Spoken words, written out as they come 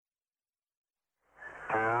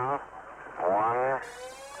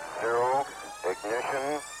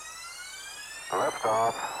Ignition.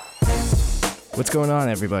 Liftoff. What's going on,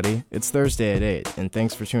 everybody? It's Thursday at 8, and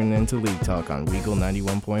thanks for tuning in to League Talk on Weagle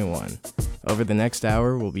 91.1. Over the next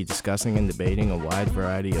hour, we'll be discussing and debating a wide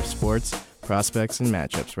variety of sports, prospects, and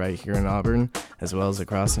matchups right here in Auburn, as well as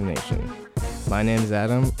across the nation. My name is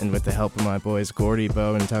Adam, and with the help of my boys Gordy,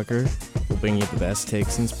 Bo, and Tucker, we'll bring you the best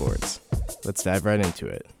takes in sports. Let's dive right into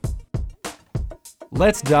it.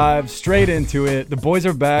 Let's dive straight into it. The boys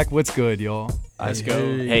are back. What's good, y'all? Let's go.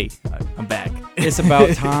 Hey, I'm back. It's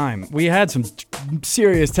about time. We had some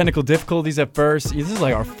serious technical difficulties at first. This is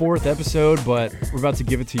like our 4th episode, but we're about to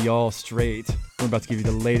give it to y'all straight. We're about to give you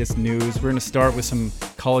the latest news. We're going to start with some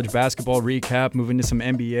college basketball recap, move into some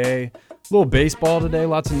NBA, a little baseball today,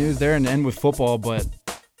 lots of news there, and end with football. But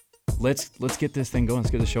let's get this thing going. Let's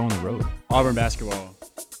get the show on the road. Auburn basketball.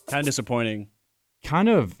 Kind of disappointing.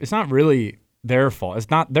 It's not really their fault.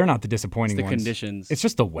 They're not the disappointing It's the ones. conditions. It's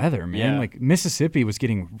just the weather, man. Yeah. Like Mississippi was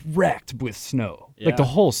getting wrecked with snow. Yeah. Like the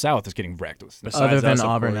whole South is getting wrecked with snow. Besides Other than us, of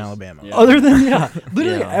Auburn, course. Alabama. Yeah. Other than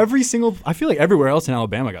literally Yeah. I feel like everywhere else in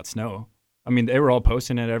Alabama got snow. I mean, they were all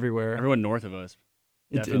posting it everywhere. Everyone north of us.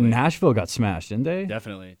 Nashville got smashed, didn't they?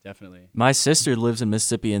 Definitely. My sister lives in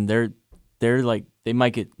Mississippi, and they're like they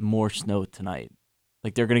might get more snow tonight.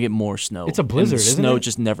 Like they're gonna get more snow. It's a blizzard, and the isn't snow it?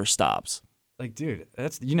 just never stops. Like, dude,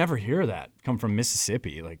 you never hear that come from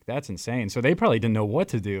Mississippi. Like, that's insane. So they probably didn't know what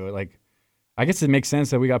to do. Like, I guess it makes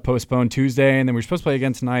sense that we got postponed Tuesday, and then we were supposed to play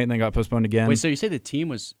again tonight, and then got postponed again. Wait, so you say the team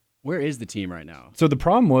was – where is the team right now? So the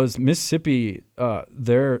problem was Mississippi,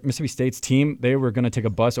 their Mississippi State's team, they were going to take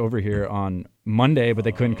a bus over here on Monday, but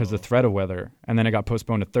they couldn't because of the threat of weather. And then it got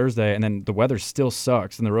postponed to Thursday, and then the weather still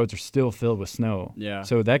sucks, and the roads are still filled with snow. Yeah.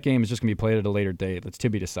 So that game is just going to be played at a later date. That's to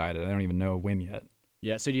be decided. I don't even know when yet.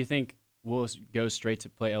 Yeah, so do you think we'll go straight to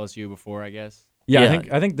play LSU before, I guess? Yeah, Yeah.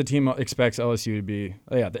 I think the team expects LSU to be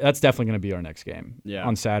that's definitely going to be our next game. Yeah.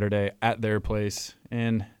 On Saturday at their place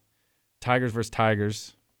in Tigers versus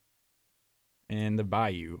Tigers in the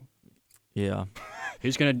Bayou. Yeah,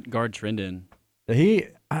 Who's going to guard Trendon?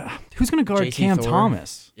 Who's going to guard JT Cam Thor.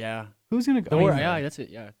 Thomas? Yeah. Who's going to guard Thor, yeah, that's it.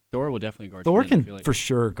 Yeah. Thor will definitely guard Thor Trendon, I can feel like. for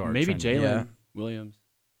sure guard. Maybe Trendon. Jalen Yeah. Williams.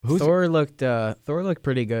 Thor looked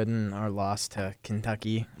pretty good in our loss to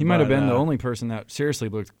Kentucky. He might have but, been the only person that seriously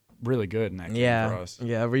looked really good in that game for us.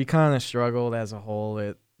 Yeah, we kind of struggled as a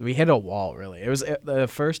whole. We hit a wall, really. It was the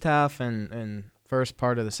first half and first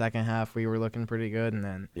part of the second half, we were looking pretty good, and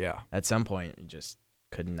then Yeah. at some point, we just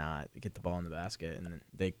could not get the ball in the basket, and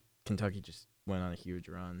then Kentucky just went on a huge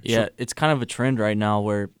run. yeah. It's kind of a trend right now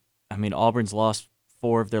where, I mean, Auburn's lost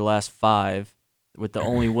 4 of their last 5, with the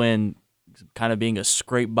only win kind of being a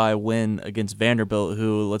scrape-by win against Vanderbilt,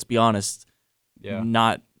 who, let's be honest, Yeah.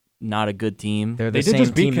 not a good team. They're the They did same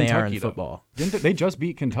just beat team they are Kentucky, in though. football. They just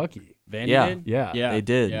beat Kentucky. Vandy Yeah. did? Yeah. Yeah. They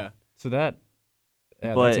did. Yeah. So that's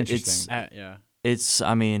But interesting. Yeah. It's,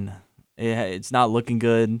 I mean, it's not looking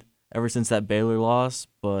good ever since that Baylor loss,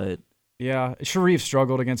 but Yeah, Sharif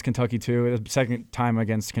struggled against Kentucky too. It was the second time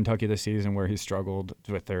against Kentucky this season where he struggled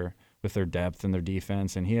with their depth and their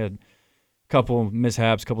defense, and he had a couple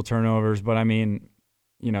mishaps, couple turnovers. But I mean,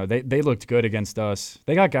 you know, they looked good against us.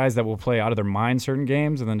 They got guys that will play out of their mind certain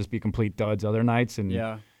games and then just be complete duds other nights, and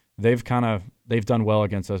Yeah. they've done well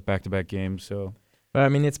against us back-to-back games. So But I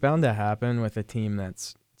mean, it's bound to happen with a team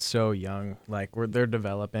that's so young. Like they're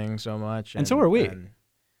developing so much, And so are we.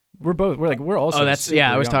 we're also. Oh, that's super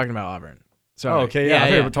I was young. talking about Auburn. So Oh, okay, yeah, I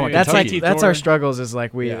thought you were talking about That's like Kentucky. that's our struggles. Is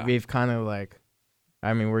like Yeah. we've kind of like,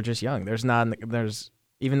 I mean, we're just young. There's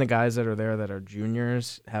even the guys that are there that are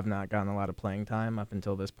juniors have not gotten a lot of playing time up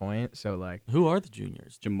until this point. So like who are the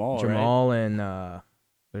juniors? Jamal, right? Jamal and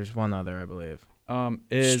there's one other I believe.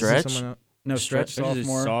 Is Stretch? Someone else? no Stretch This is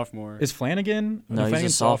sophomore? sophomore. Is Flanagan? No, he's Flanagan a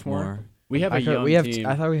sophomore. We have a I thought young we have. team.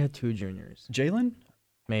 I thought we had 2 juniors. Jalen?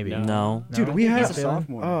 Maybe. No. No. Dude, I we think have he's a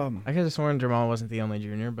sophomore. I could have sworn Jamal wasn't the only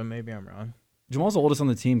junior, but maybe I'm wrong. Jamal's the oldest on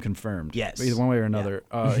the team, confirmed. Yes. Either one way or another.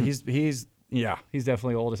 He's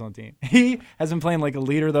definitely the oldest on the team. He has been playing like a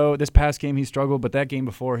leader though. This past game he struggled, but that game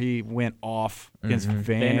before he went off against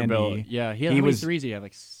Vanderbilt. Vandy. Yeah. He He had how many was- threes? He had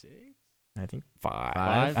like 6. I think. 5.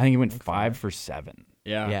 Five? I think he went I think 5 five. for 7.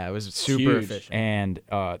 Yeah. Yeah, it was super huge. efficient. And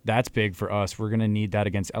that's big for us. We're going to need that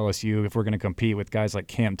against LSU if we're going to compete with guys like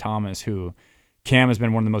Cam Thomas, who Cam has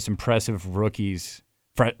been one of the most impressive rookies,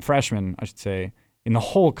 freshmen, I should say, in the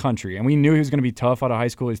whole country. And we knew he was going to be tough out of high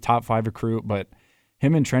school. He's top 5 recruit, but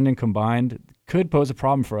him and Trendon combined could pose a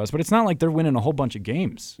problem for us. But it's not like they're winning a whole bunch of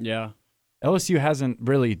games. Yeah. LSU hasn't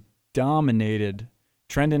really dominated.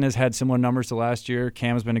 Trendon has had similar numbers to last year.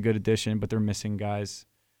 Cam has been a good addition, but they're missing guys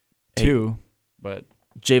too. But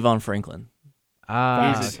Javon Franklin.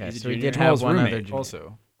 Ah, He's a- okay. he's a So we junior. did Jamal's have one roommate other junior.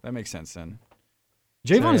 also. That makes sense then.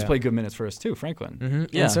 Javon has yeah. played good minutes for us too, Franklin. Mm-hmm.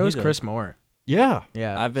 Yeah, and so he is does. Chris Moore. Yeah.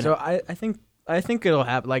 Yeah. I've been- So I think it'll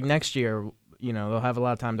happen. Like next year, they'll have a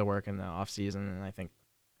lot of time to work in the off season, and I think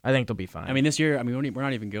they'll be fine. I mean, this year, we're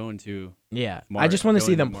not even going to. yeah. I March- just want to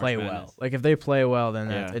see going to them March play Madness. well. Like if they play well, then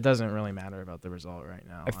Yeah. it doesn't really matter about the result right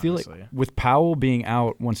now. I feel honestly. like with Powell being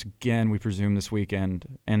out once again, we presume this weekend,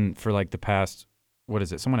 and for like the past, what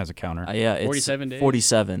is it? Someone has a counter. Yeah, it's 47 days?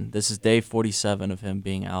 47. This is day 47 of him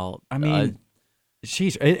being out. I mean,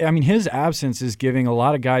 sheesh. I mean, his absence is giving a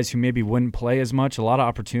lot of guys who maybe wouldn't play as much a lot of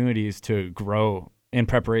opportunities to grow in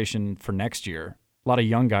preparation for next year. A lot of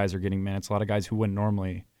young guys are getting minutes. A lot of guys who wouldn't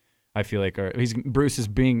normally, I feel like, Bruce is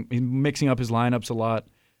he's mixing up his lineups a lot.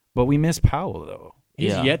 But we miss Powell though.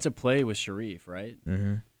 He's Yeah. yet to play with Sharif, right?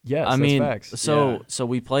 Mm-hmm. Yes, I mean, that's facts. so Yeah. so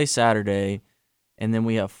we play Saturday, and then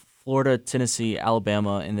we have Florida, Tennessee,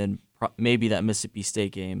 Alabama, and then maybe that Mississippi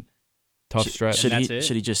State game. Tough Should- stretch. Should And that's he it?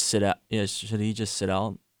 should he just sit out? Yeah, should he just sit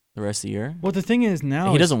out the rest of the year? Well, the thing is now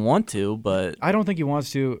He is- doesn't want to, but I don't think he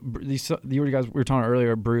wants to. You guys we were talking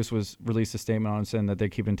earlier. Bruce released a statement on saying that they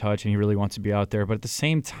keep in touch and he really wants to be out there. But at the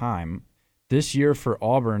same time, this year for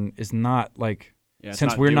Auburn is not like Yeah, it's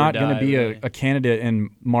since not we're do or not going die, to be really. a candidate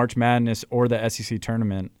in March Madness or the SEC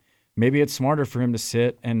tournament. Maybe it's smarter for him to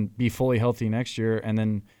sit and be fully healthy next year, and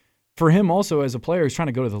then for him also as a player who's trying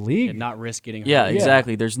to go to the league. and not risk getting yeah, hurt.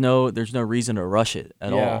 exactly. There's no reason to rush it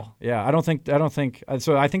at all. Yeah, I don't think.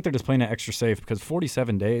 So I think they're just playing it extra safe because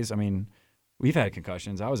 47 days. I mean, we've had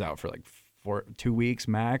concussions. I was out for like 2 weeks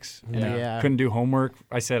max. And I Yeah. couldn't do homework.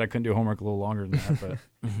 I said I couldn't do homework a little longer than that,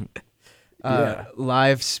 but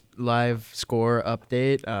Live score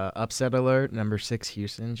update. Upset alert. Number 6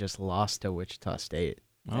 Houston just lost to Wichita State.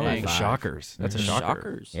 Oh, Dang. Five. shockers. That's a Mhm. shocker.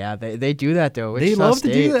 Shockers. Yeah, they do that though. They Wichita love to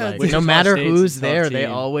do State, that. like, Wichita no matter State's who's a tough there, they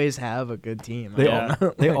team. always have a good team. They Yeah.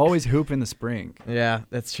 they always hoop in the spring. Yeah,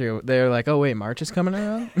 that's true. They're like, oh wait, March is coming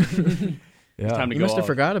around. Yeah, time to You go must have off.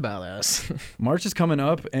 forgot about us. March is coming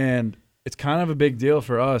up, and it's kind of a big deal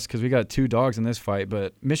for us because we got 2 dogs in this fight.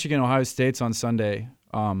 But Michigan, Ohio State's on Sunday,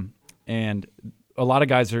 and a lot of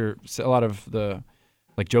the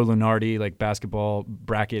like Joe Lunardi, like basketball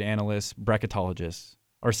bracket analysts, bracketologists,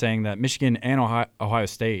 are saying that Michigan and Ohio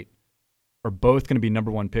State are both going to be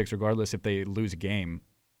number 1 picks, regardless if they lose a game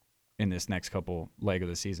in this next couple leg of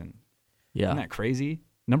the season. Yeah. Isn't that crazy?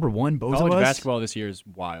 Number 1, both College of us. basketball this year is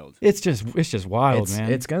wild. It's just wild,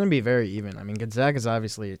 man. It's gonna be very even. I mean, Gonzaga's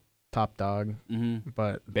obviously a top dog, Mm-hmm.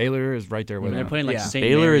 but Baylor is right there with They're them, playing like Yeah. St.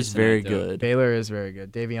 Baylor Mary's is very tonight, though. good. Baylor is very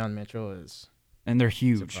good. Davion Mitchell is and they're a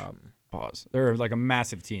huge. problem. Pause. They're like a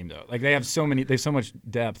massive team, though. Like they have so much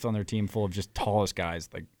depth on their team, full of just tallest guys,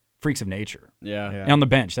 like freaks of nature. Yeah. Yeah. And on the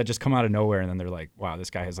bench that just come out of nowhere, and then they're like, "Wow, this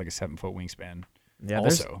guy has like a 7-foot wingspan." Yeah,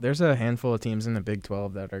 Also. there's a handful of teams in the Big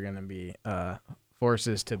 12 that are gonna be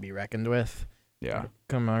forces to be reckoned with. Yeah,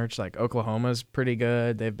 Come March, like Oklahoma's pretty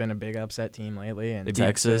good. They've been a big upset team lately, and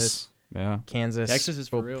Texas. yeah. Kansas, Texas is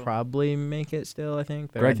for will real. probably make it still. I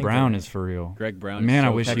think. Greg Brown is for real. Greg Brown. Man, is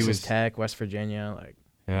I so wish he good. Texas was- Tech, West Virginia, like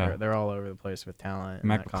Yeah, they're all over the place with talent. in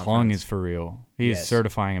Mac that McClung conference. is for real. He's Yes.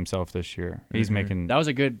 certifying himself this year. He's Mhm. making. That was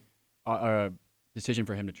a good decision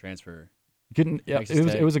for him to transfer. Yeah, Texas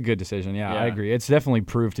it was Tech. a good decision. Yeah, I Yeah. agree. It's definitely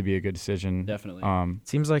proved to be a good decision. Definitely.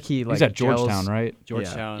 Seems like he like he's at Georgetown, gels- right?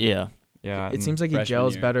 Georgetown. Yeah. Yeah, It and- seems like he freshman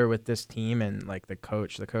gels year. better with this team and like the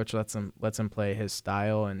coach. The coach lets him play his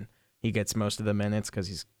style, and he gets most of the minutes because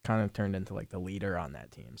he's kind of turned into like the leader on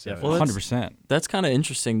that team. So Definitely. Well, 100%. That's kind of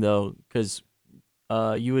interesting though, because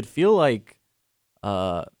you would feel like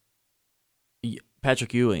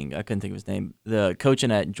Patrick Ewing, I couldn't think of his name, the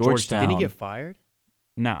coaching at Georgetown. Did he get fired?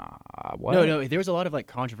 Nah, what? No. There was a lot of like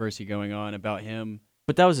controversy going on about him.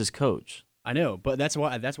 But that was his coach. I know, but that's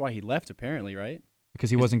why he left. Apparently, right? Because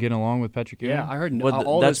he wasn't getting along with Patrick Ewing. Yeah, I heard Well,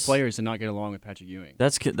 all that's- those players did not get along with Patrick Ewing.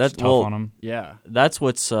 That's Tough well, on him. Yeah. that's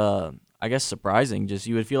what's I guess surprising. Just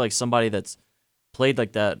you would feel like somebody that's played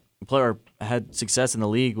like that, player had success in the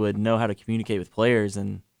league would know how to communicate with players,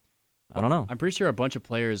 and I don't know. I'm pretty sure a bunch of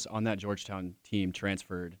players on that Georgetown team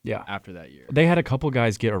transferred Yeah. after that year. They had a couple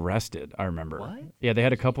guys get arrested, I remember. What? Yeah, they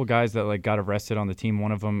had a couple guys that like got arrested on the team.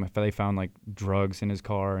 One of them, they found like drugs in his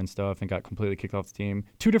car and stuff and got completely kicked off the team.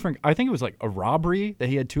 2 different, I think it was like a robbery that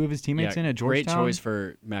he had 2 of his teammates in at Great Georgetown. choice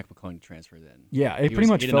for Mac McClung to transfer then. Yeah, it He pretty was-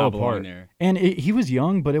 much he did fell not belong apart. there. And he was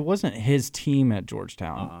young, but it wasn't his team at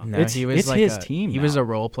Georgetown. Uh-uh. No, it's he was it's like his a, team. He was now. a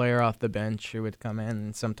role player off the bench who would come in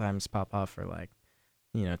and sometimes pop off for like,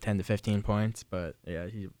 10 to 15 points. But yeah,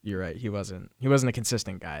 you're right. He wasn't a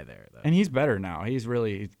consistent guy there though. and he's better now. He's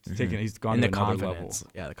really taken. He's gone And to the another level. confidence,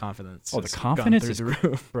 yeah, the confidence. Oh, the has gone confidence through is the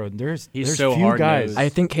roof. Bro, there's He's so few hard-nosed. guys. I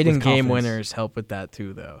think hitting with game confidence. winners help with that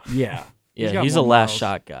too, though. Yeah, Yeah, got he's a more last miles.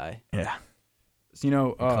 shot guy. Yeah.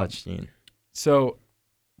 Clutch gene. So,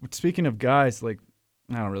 speaking of guys, like,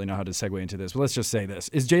 I don't really know how to segue into this, but let's just say this.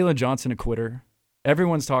 Is Jalen Johnson a quitter?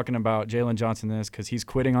 Everyone's talking about Jalen Johnson because he's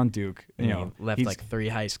quitting on Duke. He left he's- like 3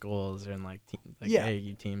 high schools and Yeah.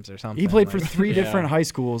 AAU teams or something. He played for like- 3 different high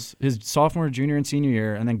schools his sophomore, junior, and senior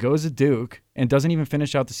year, and then goes to Duke and doesn't even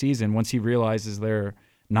finish out the season once he realizes they're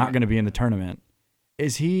not going to be in the tournament.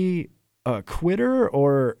 Is he a quitter,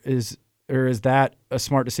 or is that a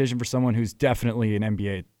smart decision for someone who's definitely an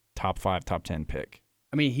NBA top 5, top 10 pick?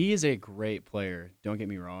 I mean, he is a great player. Don't get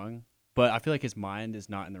me wrong, but I feel like his mind is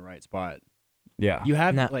not in the right spot. Yeah. You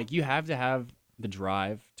have Nah. you have to have the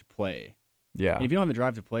drive to play. Yeah. And if you don't have the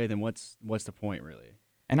drive to play, then what's the point really?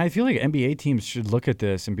 And I feel like NBA teams should look at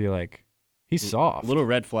this and be like, he's soft. Little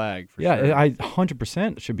red flag for yeah, sure. I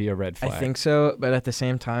 100% should be a red flag. I think so, but at the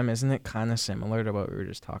same time, isn't it kind of similar to what we were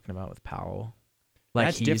just talking about with Powell? Like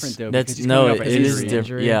That's he's- different though. That's because he's no, coming off it an is injury. different.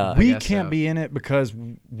 Injury. Yeah, I we guess can't so. be in it because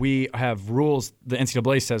we have rules the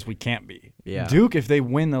NCAA says we can't be. Yeah. Duke, if they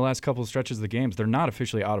win the last couple of stretches of the games, they're not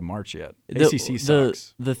officially out of March yet. ACC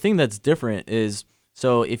sucks. The thing that's different is,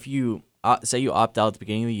 so if you say you opt out at the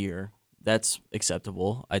beginning of the year, that's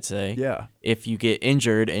acceptable, I'd say. Yeah. If you get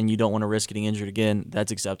injured and you don't want to risk getting injured again,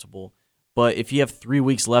 that's acceptable. But if you have 3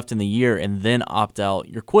 weeks left in the year and then opt out,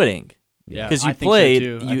 you're quitting. Yeah, Because you I think so, played,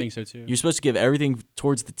 too. I think so too. You're supposed to give everything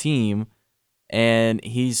towards the team, and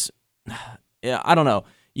he's, yeah, I don't know.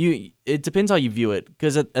 It depends how you view it.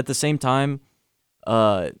 Because at the same time,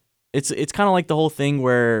 it's kind of like the whole thing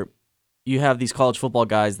where you have these college football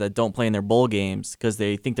guys that don't play in their bowl games because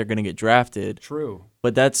they think they're going to get drafted. True.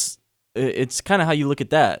 But it's kind of how you look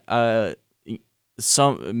at that. I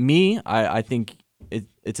think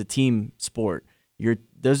it's a team sport.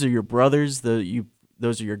 Those are your brothers.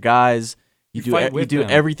 Those are your guys. You do them.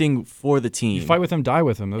 everything for the team. You fight with them, die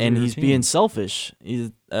with them. Those are and your he's team. being selfish.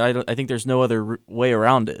 I think there's no other way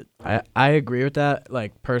around it. I agree with that,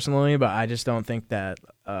 like personally, but I just don't think that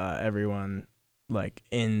everyone like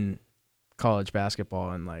in college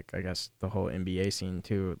basketball and like I guess the whole NBA scene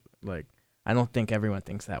too, like I don't think everyone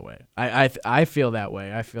thinks that way. I feel that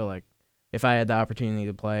way. I feel like if I had the opportunity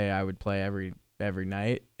to play, I would play every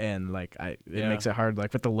night, and like it makes it hard,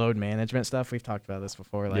 like with the load management stuff. We've talked about this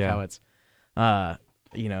before, like how it's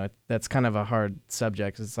that's kind of a hard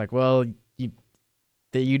subject. It's like, well,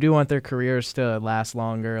 you do want their careers to last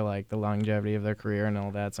longer, like the longevity of their career and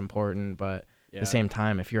all that's important, but at the same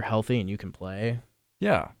time, if you're healthy and you can play,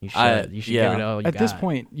 Yeah. you should give it all you At this got.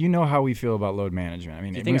 point, you know how we feel about load management. I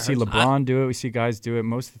mean, Do you we think it see hurts? LeBron do it. We see guys do it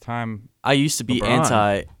most of the time. I used to be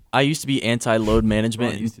LeBron. anti load LeBron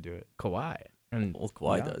management. used to do it. Kawhi. And Well,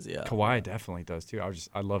 Kawhi does, yeah. Kawhi definitely does too.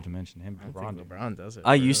 I'd love to mention him. I LeBron. think LeBron does it.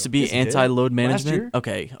 I for used to real. be Yes, he did. anti-load Last management. year?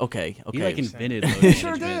 Okay. He like invented load He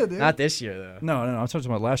sure management. did, dude. Not this year though. No. I'm talking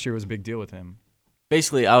about last year was a big deal with him.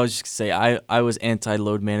 Basically, I was just gonna say I was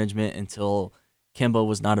anti-load management until Kemba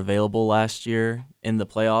was not available last year in the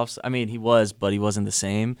playoffs. I mean, he was, but he wasn't the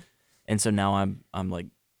same. And so now I'm like,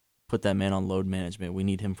 put that man on load management. We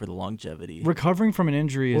need him for the longevity. Recovering from an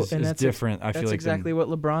injury is and that's different. I feel That's like exactly what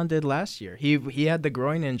LeBron did last year. He had the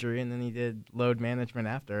groin injury and then he did load management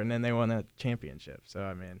after, and then they won a championship. So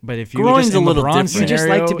I mean, But if you Groin's just in a little LeBron's different. you just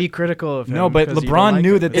like to scenario- be critical of him. No, but 'cause you don't LeBron like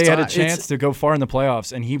knew him. that they It's- had a it's- chance to go far in the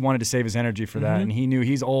playoffs, and he wanted to save his energy for that. And he knew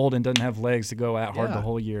he's old and doesn't have legs to go at hard Yeah. the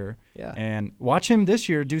whole year. Yeah. And watch him this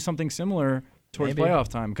year do something similar towards Maybe. playoff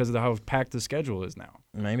time because of how packed the schedule is now.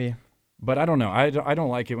 Maybe. But I don't know. I don't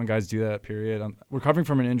like it when guys do that, period. Recovering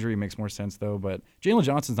from an injury makes more sense, though. But Jalen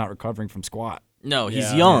Johnson's not recovering from squat. No,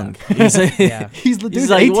 he's Yeah. young. He's, Yeah. He's the dude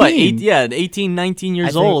he's like 18. what? 18, 19 years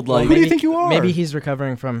I think- old. well, Like Who do you maybe- think you are? Maybe he's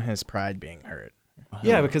recovering from his pride being hurt.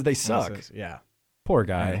 Yeah, because they suck. Yeah. Poor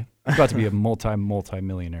guy. He's about to be a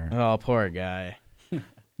multi-millionaire. Oh, poor guy.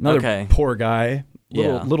 Another Okay. poor guy.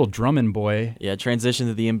 Yeah. Little Drummond boy. yeah, transition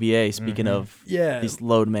to the NBA. Speaking of Yeah. these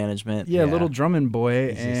load management. Yeah, Yeah. little Drummond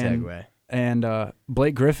boy. Easy And segue. and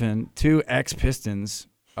Blake Griffin, 2 ex-Pistons.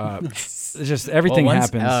 Just everything Well,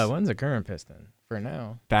 happens. One's a current Piston for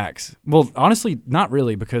now. Facts. Well, honestly, not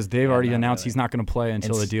really, because they've already not announced really. he's not going to play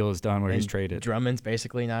until the It's- deal is done where he's And traded. Drummond's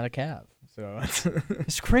basically not a Cav, so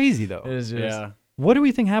It's crazy, though. it is just Yeah. What do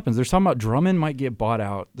we think happens? There's talking about Drummond might get bought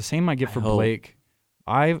out. The same might get for hope. Blake.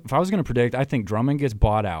 If I was going to predict, I think Drummond gets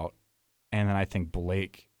bought out, and then I think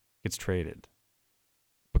Blake gets traded.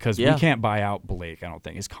 Because Yeah. we can't buy out Blake, I don't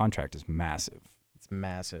think. His contract is massive. it's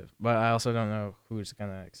massive. But I also don't know who's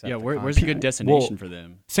gonna accept. Yeah, the where's a good contract. destination for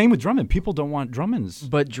them? Same with Drummond. People don't want Drummond's.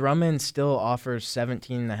 But Drummond still offers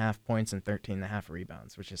 17.5 points and 13.5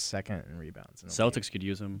 rebounds, which is second in rebounds. In the league. Celtics could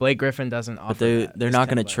use him. Blake Griffin doesn't offer. But they're that. He's not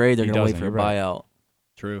 10 going to bucks. trade. They're He going to wait doesn't, for a you're right. buyout.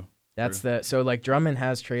 True. So like Drummond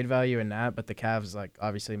has trade value in that, but the Cavs like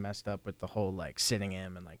obviously messed up with the whole like sitting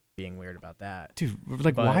him and like being weird about that. Dude,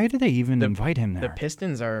 like, But why did they even invite him there? The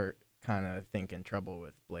Pistons are kind of thinking trouble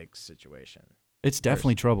with Blake's situation. It's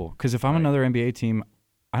definitely trouble. Because if I'm another NBA team,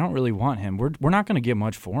 I don't really want him. We're not going to get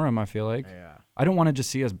much for him, I feel like. Yeah. I don't want to just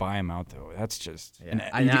see us buy him out, though. That's just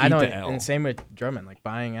I don't. the L. And same with Drummond, like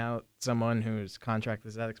buying out someone whose contract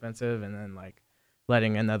is that expensive, and then like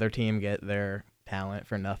letting another team get their talent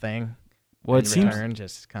for nothing. Well, in it seems return,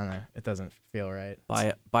 just kind of it doesn't feel right.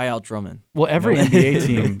 Buy out Drummond. well every NBA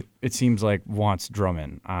team it seems like wants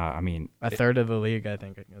Drummond. I mean, A third of the league, I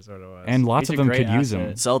think, is what it was. and lots He's of a them great could use him.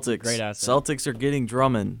 asset. Celtics. Great asset. Celtics are getting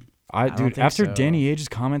Drummond. don't Dude, think after so. Danny Ainge's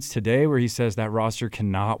comments today, where he says that roster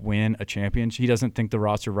cannot win a championship, he doesn't think the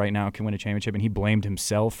roster right now can win a championship, and he blamed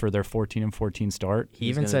himself for their 14-14 start. he He's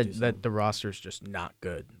even gonna said do that something. the roster's just not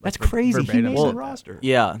good. Like, That's crazy. He verbatim made said the that. roster.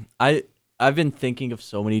 Yeah, I've been thinking of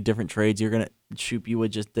so many different trades. You're gonna you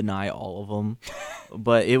would just deny all of them,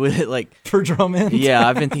 but it would like For Drummond. yeah.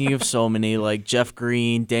 I've been thinking of so many like Jeff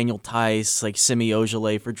Green, Daniel Tice, like Semi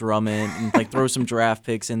Ojeleye for Drummond, and like throw some draft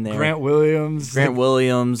picks in there. Grant Williams.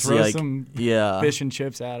 Williams, Throw like some yeah, fish and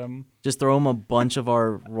chips at him. just throw him a bunch of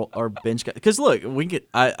our bench guys. Because look, we get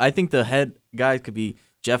I think the head guys could be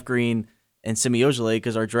Jeff Green and Semi Ojeleye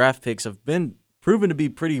because our draft picks have been proven to be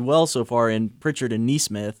pretty well so far in Pritchard and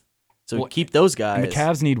Neesmith. So Well, keep those guys. And the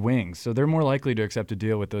Cavs need wings, so they're more likely to accept a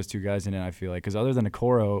deal with those two guys in it, I feel like. Because other than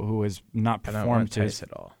Okoro, who has not I don't want performed to his Tice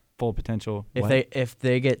at all. full potential. If What? if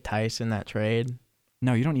they get Tice in that trade,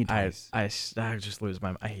 No, you don't need I Tice. just lose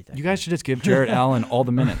my. I hate that. You guys should just give Jarrett Allen all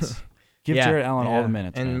the minutes. Give Jarrett Allen all the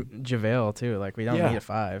minutes, and man. JaVale too. Like we don't Yeah. need a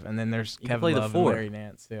 5. And then there's You can Kevin play the Love 4. and Larry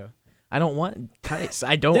Nance too. I don't want Tice.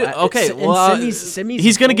 I don't. Dude, okay, and well, Simi's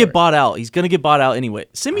he's a gonna get 4. bought out. He's gonna get bought out anyway.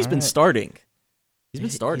 Simi's been Alright. starting. He's been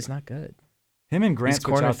starting. He's not good. Him and Grant He's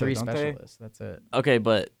switch corner out there, 3 don't they? specialist. That's it. Okay,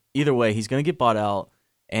 but either way, he's gonna get bought out,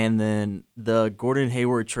 and then the Gordon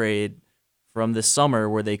Hayward trade from this summer,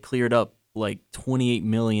 where they cleared up like $28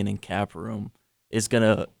 million in cap room, it's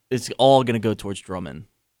all gonna go towards Drummond,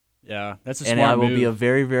 Yeah, that's a and smart I will move. be a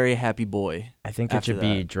very, very happy boy. I think it After should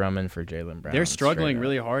be that. Drummond for Jaylen Brown. They're struggling straight up.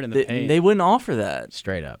 really hard in the They, paint. they wouldn't offer that.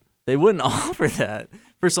 Straight up. They wouldn't offer that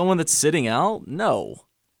for someone that's sitting out. No.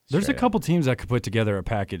 There's a Straight up. couple teams that could put together a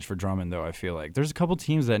package for Drummond, though, I feel like. There's a couple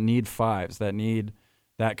teams that need 5s, that need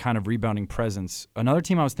that kind of rebounding presence. Another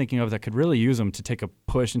team I was thinking of that could really use him to take a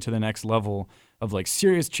push into the next level of like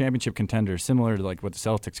serious championship contenders, similar to like what the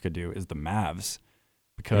Celtics could do, is the Mavs.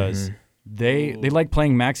 Because they like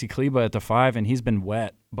playing Maxi Kleba at the 5, and he's been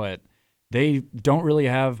wet, but they don't really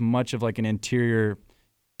have much of like an interior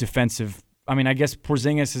defensive. I mean, I guess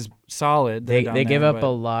Porzingis is solid. They down give there, up but a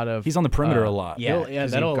lot of. He's on the perimeter a lot. Yeah, yeah,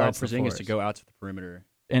 'cause he that'll allow guards the Porzingis to fours. go out to the perimeter,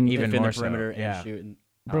 And Even defend more the so, perimeter, yeah. and shoot. And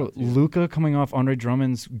bro, out, too. Luka coming off Andre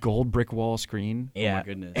Drummond's gold brick wall screen. Yeah. Oh my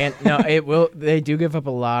goodness. And no, it will. They do give up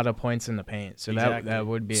a lot of points in the paint, so Exactly. that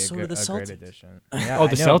would be So a do great the Celtics. addition. Oh, Yeah, the I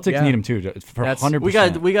know, Celtics yeah. need him too, for That's-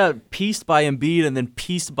 100%. We got pieced by Embiid and then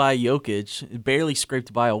pieced by Jokic, barely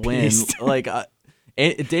scraped by a win. Pieced. Like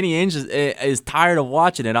Danny Ainge is tired of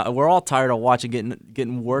watching it. We're all tired of watching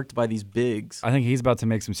getting worked by these bigs. I think he's about to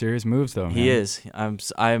make some serious moves, though. He man. is. I'm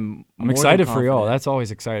I'm more than excited for y'all. confident. That's always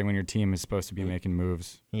exciting when your team is supposed to be making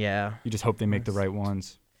moves. Yeah, You just hope they make the right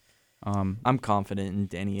ones. I'm confident in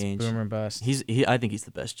Danny Ainge. boomer bust. I think he's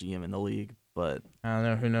the best GM in the league. But I don't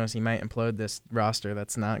know. Who knows? He might implode this roster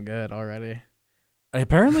that's not good already.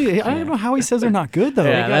 Apparently, I don't know how he says they're not good, though.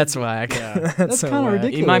 yeah, that's whack. That's so kinda whack.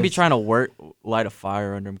 ridiculous. he might be trying to light a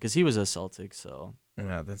fire under him because he was a Celtic. So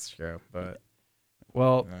Yeah, that's true. But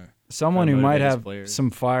Well, uh, someone Trying who to might motivate his have players. some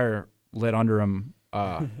fire lit under him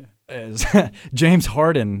is James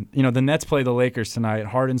Harden. You know, the Nets play the Lakers tonight.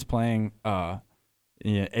 Harden's playing.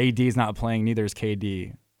 AD's not playing. Neither is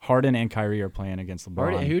KD. Harden and Kyrie are playing against LeBron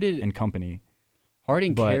Harden- who did- and company.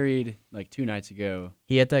 Harden but- carried like 2 nights ago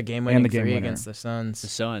he hit that game-winning the game 3 winner. against the Suns. the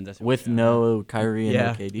Suns. That's with yeah. no Kyrie and Yeah.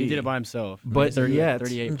 no KD, he did it by himself. But 30, yet-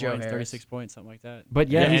 38 Joe points, Harris. 36 points, something like that. But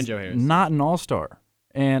yeah, yet and he's Joe Harris. not an all-star.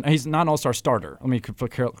 And he's not an all-star starter. Let me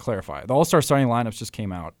clarify. The all-star starting lineups just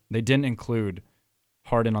came out. They didn't include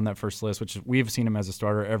Harden on that first list, which we've seen him as a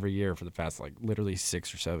starter every year for the past like literally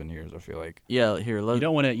 6 or 7 years, I feel like. Yeah, here let You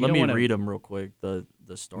don't want to. me read them real quick. The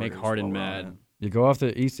starters. Harden while we're mad. on it. You go off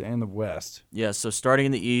the East and the West. Yeah, so starting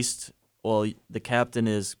in the East, well, the captain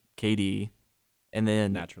is KD, and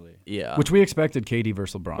then naturally. yeah, Which we expected KD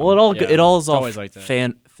versus LeBron. well, Yeah, it all is it's off always like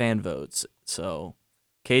that. fan votes. So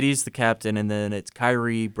KD's the captain, and then it's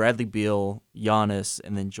Kyrie, Bradley Beal, Giannis,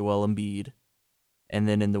 and then Joel Embiid. And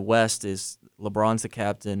then in the West is LeBron's the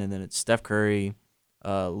captain, and then it's Steph Curry,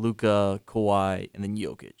 Luka, Kawhi, and then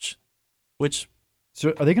Jokic. Which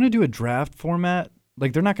So are they going to do a draft format?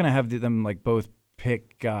 Like they're not going to have them like both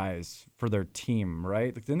pick guys for their team,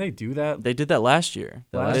 right? Like, didn't they do that? they did that last year.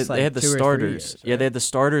 Last, They had the 2 or 3 starters. years, Yeah, right? they had the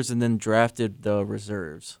starters and then drafted the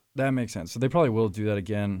reserves. That makes sense. So they probably will do that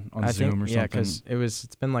again on I Zoom think, or yeah, something. because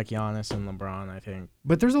it's been like Giannis and LeBron, I think.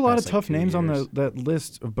 But there's a lot of past, like, tough 2 names on years. that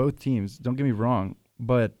list of both teams. Don't get me wrong.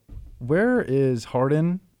 But where is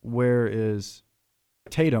Harden? Where is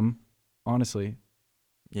Tatum, honestly?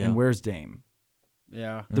 Yeah. And where's Dame?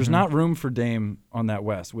 Yeah. There's Mhm. not room for Dame on that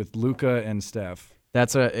West with Luka and Steph.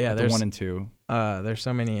 That's at the there's 1 and 2. there's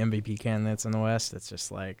so many MVP candidates in the West. It's just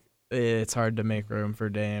like it's hard to make room for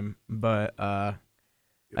Dame. But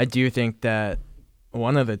I do think that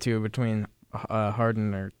one of the two between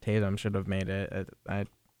Harden or Tatum should have made it. I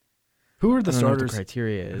Who are the don't know what the starters?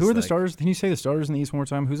 criteria is. Who are the like- starters? Can you say the starters in the East one more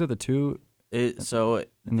time? Who's at the 2? So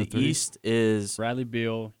In the the three? East is Bradley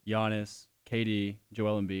Beal, Giannis, KD,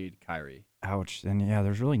 Joel Embiid, Kyrie. Ouch. And yeah,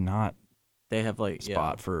 there's really not they have like a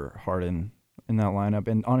spot for Harden in that lineup.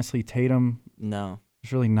 And honestly, Tatum, no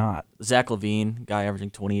there's really not. Zach LaVine, guy averaging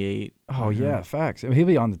 28. Oh yeah, facts. I mean, he'll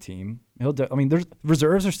be on the team. I mean, there's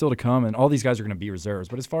reserves are still to come, and all these guys are going to be reserves.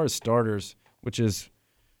 But as far as starters, which is,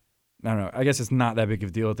 I don't know. I guess it's not that big of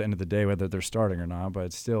a deal at the end of the day whether they're starting or not. But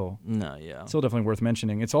it's still No, yeah. definitely worth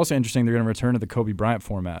mentioning. It's also interesting they're going to return to the Kobe Bryant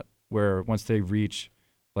format, where once they reach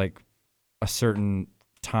like a certain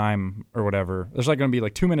time or whatever, there's like going to be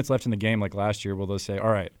like 2 minutes left in the game, like last year. Will they say,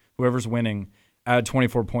 all right, whoever's winning, add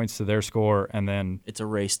 24 points to their score, and then It's a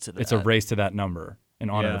race to that. it's a race to that number in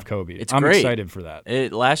honor Yeah. of Kobe. It's I'm great. excited for that.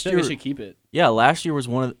 Last I year, think they should keep it. yeah, last year was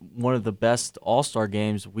one of the best All-Star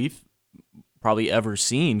games we've probably ever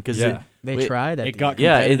seen because Yeah. They Wait, tried at it the got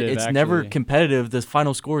end. competitive, it's never actually. competitive. The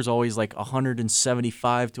final score is always like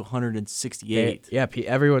 175 to 168.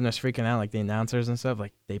 Everyone was freaking out, like the announcers and stuff.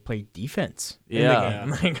 Like they play defense. Yeah. in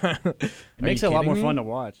the game. Like, It makes it a lot more fun to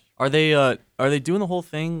watch. Are they doing the whole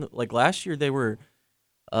thing like last year? They were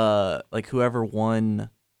like whoever won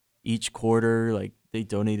each quarter, like they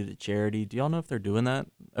donated to charity. Do y'all know if they're doing that?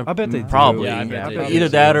 I bet they do. Probably. Yeah, I bet they do. Either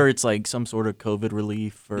that or it's like some sort of COVID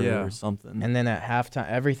relief or, Yeah. or something. And then at halftime,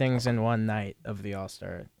 everything's in one night of the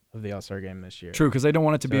All-Star game this year. True, because they don't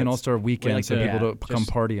want it to So be an it's- All-Star weekend, like so the- people yeah, to come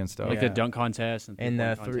just party and stuff. Like Yeah. the dunk contest and And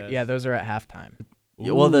the three-point contest. those are at halftime.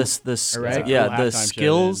 Yeah, well, the Right. yeah Cool the halftime show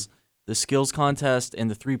skills. The skills contest and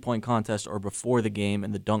the 3-point contest are before the game,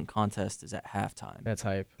 and the dunk contest is at halftime. That's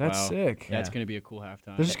hype. That's Wow. sick. Yeah, it's Yeah. going to be a cool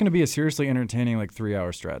halftime. There's just going to be a seriously entertaining like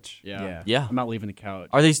 3-hour stretch. Yeah. Yeah. I'm not leaving the couch.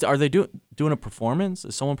 Are they doing a performance?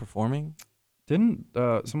 Is someone performing? Didn't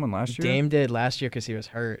someone last year? Dame did last year because he was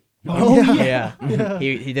hurt. Oh, yeah.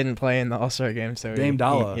 He didn't play in the All-Star game, so Dame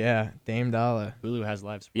Dalla. Dame Dalla. Hulu has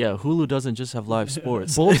live sports. Yeah, Hulu doesn't just have live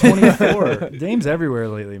sports. Bull 24. Dame's everywhere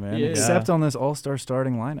lately, man. Yeah. Except on this All-Star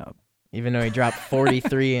starting lineup. Even though he dropped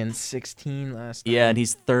 43 and 16 last time. Yeah, and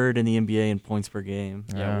he's third in the NBA in points per game.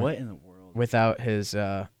 Yeah, Yeah. what in the world? Without his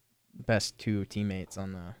best 2 teammates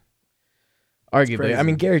on the. Arguably, crazy. I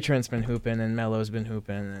mean, Gary Trent's been hooping and Melo's been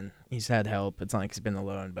hooping, and he's had help. It's not like he's been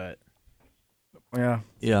alone, but Yeah.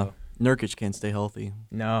 Yeah, Nurkic can't stay healthy.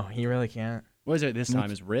 no, he really can't. What is it this time?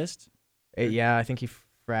 His wrist? Yeah, I think he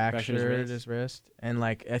fractured wrist? his wrist, and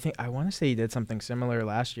like I want to say he did something similar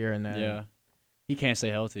last year, and then Yeah. He can't stay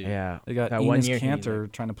healthy. yeah, They got that one Enes year he,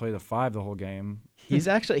 Kanter trying to play the 5 the whole game. he's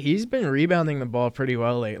been rebounding the ball pretty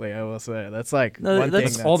well lately. I will say that's like No, one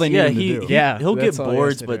that's thing. all they yeah, need him to do. Yeah, he'll get that's all he has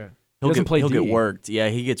boards, to but do. doesn't play he'll get D. worked. Yeah,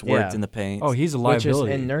 he gets worked Yeah. in the paint. Oh, he's a Which is,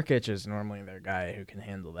 liability. and Nurkic is normally their guy who can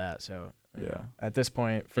handle that. So Yeah. at this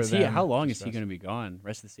point for Is he, them, how long it's is he best. going to be gone?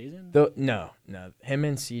 Rest of the season? No. Him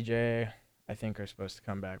and CJ, I think, are supposed to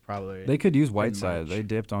come back probably. They could use Whiteside. March.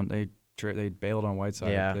 They bailed on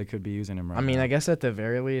Whiteside. Yeah. They could be using him right I mean, now. I guess at the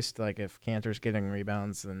very least, like if Cantor's getting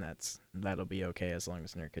rebounds, then that'll be okay as long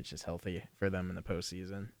as Nurkic is healthy for them in the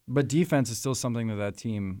postseason. But defense is still something that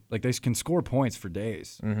team, like they can score points for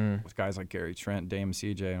days Mm-hmm. with guys like Gary Trent, Dame,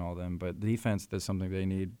 CJ, and all them. But defense is something they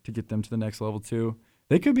need to get them to the next level too.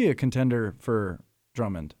 They could be a contender for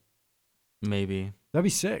Drummond. Maybe. That'd be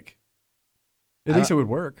sick. At least it would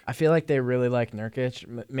work. I feel like they really like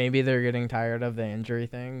Nurkic. Maybe they're getting tired of the injury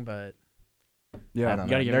thing, but I Yeah. don't know.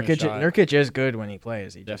 gotta give him a shot. Nurkic is good when he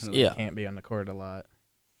plays. He just Definitely. Yeah. can't be on the court a lot.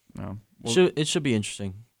 No. It should be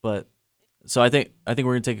interesting. But so I think we're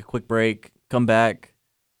gonna take a quick break, come back,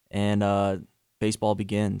 and baseball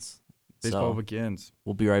begins. Baseball So begins.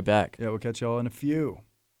 we'll be right back. Yeah, we'll catch y'all in a few.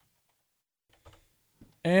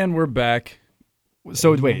 And we're back.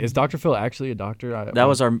 So wait, is Dr. Phil actually a doctor? That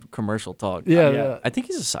was our commercial talk. Yeah. I think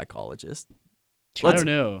he's a psychologist. I don't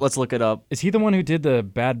know. Let's look it up. Is he the one who did the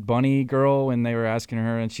Bad Bunny girl when they were asking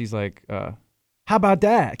her and she's like, How about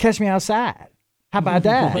that? Catch me outside. How about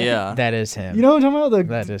that? Yeah. That is him. You know what I'm talking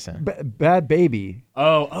about? That is him. Bad Baby.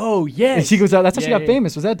 Oh, yes. And she goes out. That's how she Yeah, got yeah.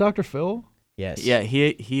 famous. Was that Dr. Phil? Yes. Yeah,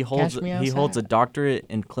 he holds Catch me he holds a outside. doctorate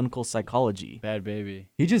in clinical psychology. Bad baby.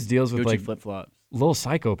 He just deals with Gucci like flip flops. little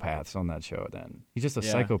psychopaths on that show. Then he's just a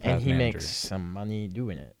Yeah. psychopath. And he manager. makes some money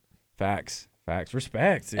doing it. Facts.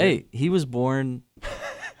 Respect. Dude. Hey, he was born.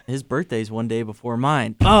 His birthday's one day before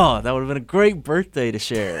mine. Oh, that would have been a great birthday to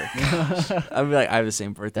share. I'd be like, I have the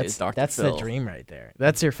same birthday as Dr. That's Phil. the dream right there.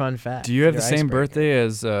 That's your fun fact. Do you have your the same icebreaker. birthday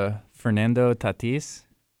as Fernando Tatis?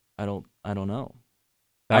 I don't know.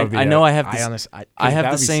 That would be I know a- I have I this. honestly, I have that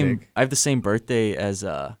the would be same. sick. I have the same birthday as.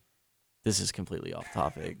 This is completely off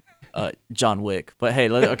topic. John Wick. But hey,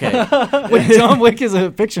 okay. Wait, John Wick is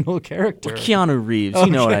a fictional character. Keanu Reeves.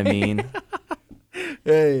 You know what I mean.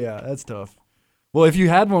 Yeah, that's tough. Well, if you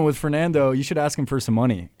had one with Fernando, you should ask him for some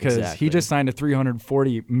money because Exactly. he just signed a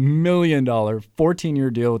 $340 million 14-year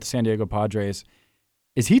deal with the San Diego Padres.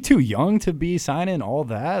 Is he too young to be signing all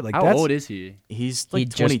that? Like How that's, old is he? He's he like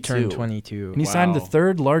just 22. turned 22. And he signed the Wow.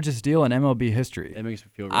 third largest deal in MLB history. That makes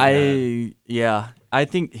me feel really bad. I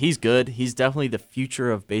think he's good. He's definitely the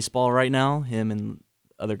future of baseball right now. Him and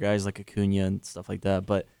other guys like Acuna and stuff like that.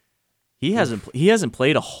 But he hasn't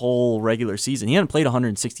played a whole regular season. He hasn't played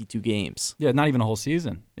 162 games. Yeah, not even a whole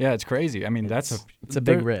season. Yeah, it's crazy. I mean, it's a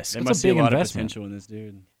big risk. There It's must a big be a lot investment. of potential in this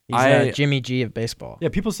dude. He's Jimmy G of baseball. Yeah,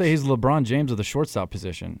 people say he's LeBron James of the shortstop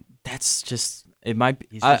position. That's just it might be.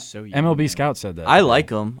 He's I, just so young. MLB man. Scout said that. I like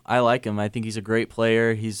him. I think he's a great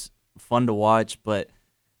player. He's fun to watch, but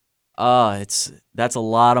that's a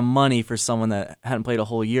lot of money for someone that hadn't played a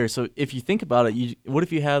whole year. So if you think about it, what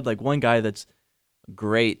if you had like one guy that's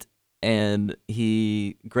great and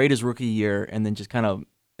he great his rookie year and then just kind of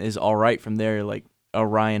is all right from there, like a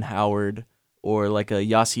Ryan Howard or like a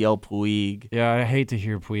Yasiel Puig. Yeah, I hate to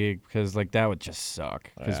hear Puig because like that would just suck.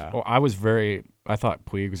 Because Yeah. I thought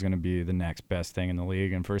Puig was going to be the next best thing in the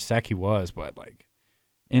league, and for a sec he was, but like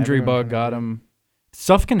injury Everyone bug got him.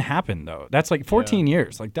 Stuff can happen though. That's like 14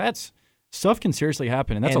 years. Like that's stuff can seriously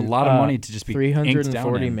happen, and that's a lot of money to just be inked down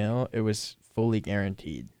 340 in. mil. It was fully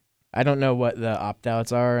guaranteed. I don't know what the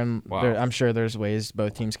opt-outs are, and Wow. I'm sure there's ways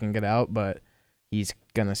both teams can get out, but he's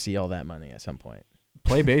gonna see all that money at some point.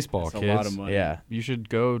 Play baseball, That's kids. a lot of money. Yeah. You should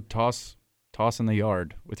go toss in the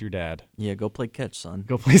yard with your dad. Yeah, go play catch, son.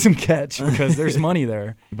 Go play some catch because there's money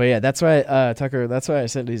there. But yeah, that's why Tucker. That's why I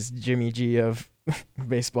said he's Jimmy G of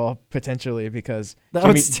baseball potentially because That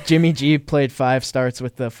Jimmy, was- Jimmy G played 5 starts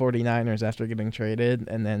with the 49ers after getting traded,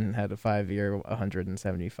 and then had a 5-year,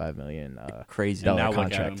 $175 million Crazy. now look at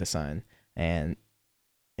contract him. to sign. And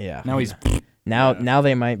yeah, Now he's now Yeah. now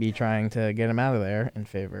they might be trying to get him out of there in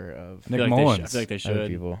favor of Nick I Mullins. feel like they other should.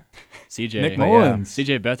 people. CJ. Nick But yeah. Mullins.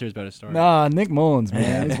 CJ Beathard's about to start. Nah, Nick Mullins,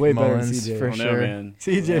 man. He's way better than Mullins CJ. for I don't know, sure. man.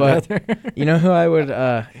 CJ But- Beathard. You know who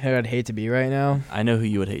I'd hate to be right now? I know who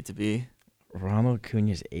you would hate to be. Ronald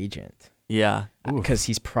Acuña's agent, Yeah, because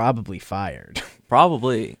he's probably fired.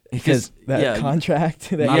 probably Because that yeah, contract,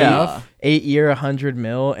 that Not yeah. enough? 8-year, $100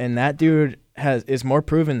 million, and that dude is more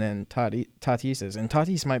proven than Tatis is, and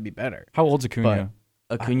Tatis might be better. How old's Acuna?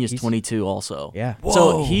 Acuna's he's- 22 also. Yeah,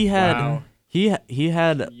 So Whoa, he had wow. he had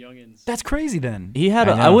Youngins. That's crazy then. he had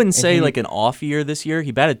I a, I know. wouldn't And say he- like an off year this year.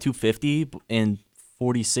 He batted 250 in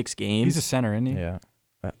 46 games. He's a center, isn't he? yeah.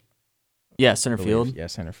 yeah, center believe- field. Yeah,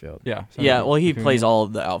 center field. Yeah. Yeah, well he Acuna. plays all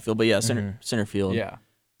of the outfield, but yeah, center Mhm. center field. Yeah.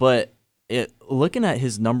 But looking at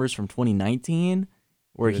his numbers from 2019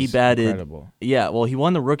 where he was batted incredible. yeah, well he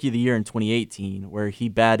won the rookie of the year in 2018 where he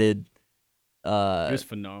batted It was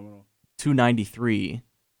phenomenal. 293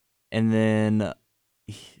 and then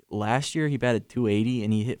last year he batted 280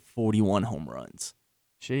 and he hit 41 home runs.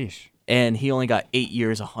 Sheesh. And he only got 8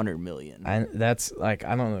 years, 100 million. That's like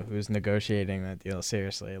I don't know who's negotiating that deal.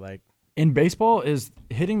 Seriously, like In baseball, is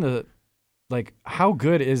hitting the like how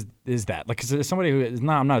good is that? Like, cause as somebody who is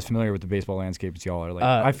not, I'm not as familiar with the baseball landscape as y'all are. Like,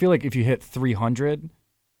 I feel like if you hit 300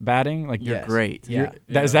 batting, like You're yes. great. Yeah.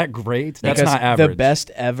 is that great? That's Because not average. The best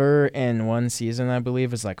ever in one season, I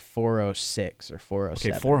believe, is like 406 or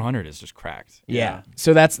 407. Okay, 400 is just cracked. Yeah.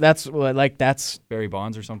 So that's what like that's Barry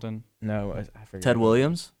Bonds or something. no, I forget. Ted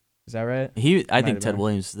Williams? Is that right? I Might think have Ted been.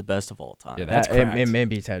 Williams is the best of all time. Yeah, that's it cracked. may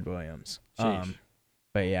be Ted Williams. Sheesh.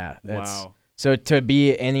 But yeah, that's Wow. so to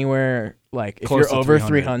be anywhere like if Close to you're over 300.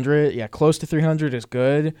 300, yeah, close to 300 is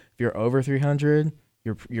good. If you're over 300,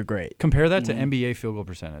 you're great. Compare that to NBA field goal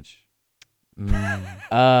percentage. Say it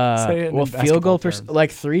in Well, basketball field goal terms.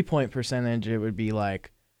 like 3-point percentage, it would be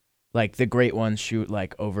like the great ones shoot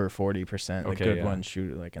like over 40%. The Okay, good yeah. ones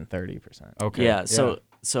shoot like in 30%. Okay. Yeah, so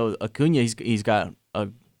Acuna he's got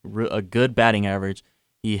a good batting average.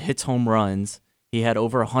 He hits home runs. He had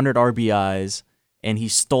over 100 RBIs, and he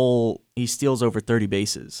steals over 30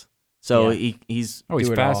 bases. So Yeah. he's Oh, he's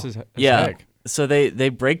Do it fast all. as Yeah. heck. so they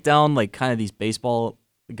break down like kind of these baseball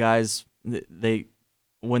guys. They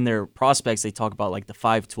when they're prospects, they talk about like the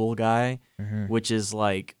 5-tool guy, Mhm. which is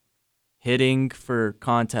like hitting for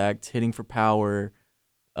contact, hitting for power,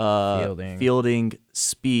 fielding,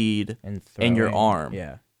 speed, And your throwing. arm.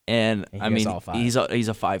 Yeah. and And he I has mean all five. he's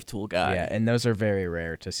a 5-tool guy. Yeah, and those are very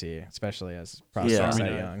rare to see, especially as prospects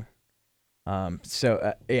Yeah. that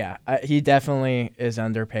young. He definitely is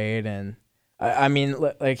underpaid, and I mean,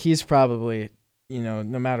 like he's probably, no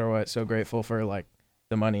matter what, so grateful for like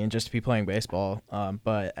the money and just to be playing baseball.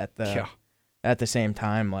 But at the same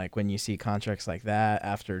time, like when you see contracts like that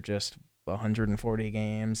after just 140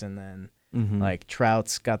 games, and then Mhm. like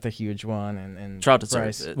Trout's got the huge one, and Trout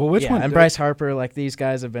deserves Bryce, it. Well, which one? and Bryce Harper, like these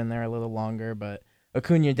guys have been there a little longer, but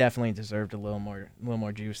Acuna definitely deserved a little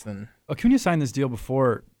more juice than. Acuna signed this deal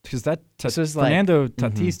before because This was like- Fernando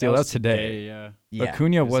Tatis deal. That's today. Yeah. Yeah,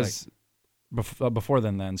 Acuna it was before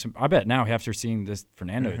then. So I bet now after seeing this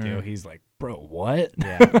Fernando Mhm. deal, he's like, bro, what?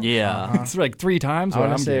 yeah. Yeah. Uh-huh. It's like 3 times I what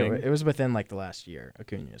want I'm to say getting. it was within like the last year.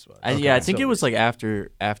 Acuna's was. I think So it was like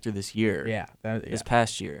recent. after this year. Yeah, This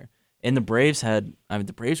past year. And the Braves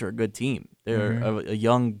the Braves are a good team. They're Mhm. a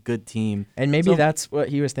young, good team. And maybe So- that's what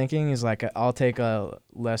he was thinking is like I'll take a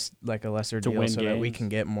lesser To deal win so that we games. can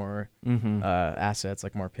get more Mm-hmm. assets,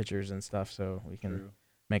 like more pitchers and stuff, so we can True.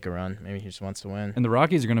 make a run. Maybe he just wants to win. And the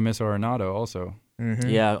Rockies are going to miss Arenado also. Mhm.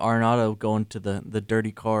 Yeah, Arenado going to the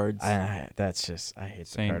dirty cards. I hate the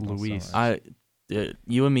St. Cardinals so Louis. much.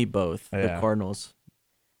 You and me both. The Yeah. Cardinals.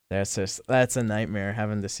 That's a nightmare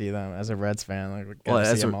having to see them as a Reds fan. Like we Well, gotta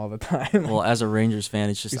as see a- them all the time. Well, as a Rangers fan,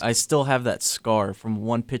 it's just I still have that scar from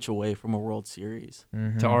one pitch away from a World Series.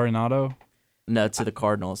 Mhm. To Arenado. No, to the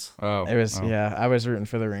Cardinals. Oh, It was oh. I was rooting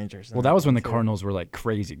for the Rangers. in Well, that was when the one, too. Cardinals were like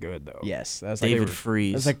crazy good though. Yes, that was like David it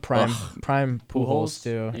Freeze. was like prime Ugh. Pujols Pujols?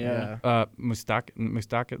 too. Yeah.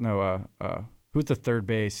 Mustaka. No. Who's the third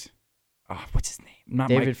base? What's his name? Not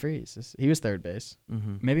David Mike. Freeze. He was third base.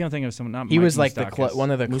 Mm-hmm. Maybe I'm thinking of someone. Not He Mike was like Moustakas. one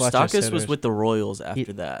of the clutchest Moustakas was hitters. with the Royals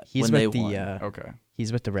after that. He's when with they the won. Okay.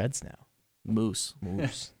 he's with the Reds now. Moose.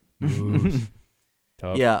 Moose.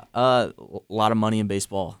 Tough. Yeah, a lot of money in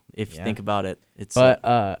baseball. If you Yeah. think about it, it's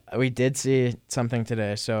But we did see something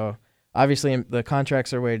today. So obviously the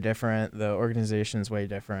contracts are way different. The organization's way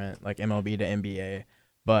different, like MLB to NBA.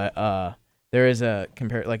 But there is a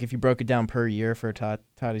compare. Like if you broke it down per year for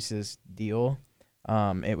Tatis's deal,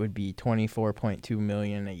 it would be $24.2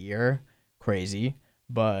 million a year. Crazy,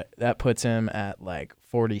 but that puts him at like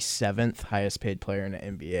 47th highest paid player in the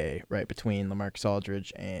NBA, right between LaMarcus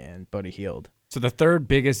Aldridge and Buddy Hield. So the third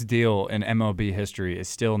biggest deal in MLB history is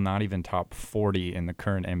still not even top 40 in the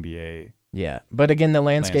current NBA. Yeah, but again, the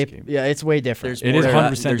landscape, Landscape. yeah, it's way different. there's It is more,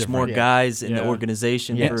 100% there's more different. guys in the Yeah.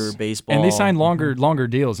 organization Yes. for baseball. And they sign longer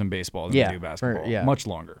deals in baseball than Yeah, they do basketball. yeah. Much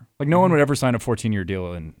longer. Like no one would ever sign a 14-year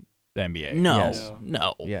deal in the NBA. No, Yes.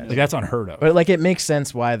 no. Yeah. Like that's unheard of. But like it makes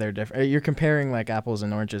sense why they're different. You're comparing like apples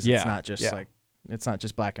and oranges. Yeah, It's not just yeah. like it's not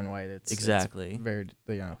just black and white. It's Exactly. It's very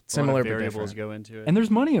A similar lot of but variables different. go into it. And there's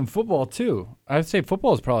money in football too. I'd say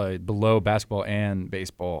football is probably below basketball and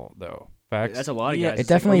baseball though. Facts. That's a lot of Yeah, guys. it It's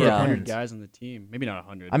like definitely over depends. 100 guys on the team. Maybe not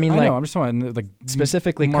 100. I mean, I like know. I'm just talking like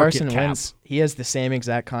specifically market Carson cap. Wentz. He has the same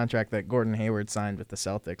exact contract that Gordon Hayward signed with the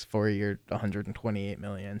Celtics, 4-year, $128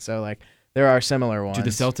 million. So like there are similar ones. Do the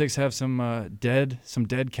Celtics have some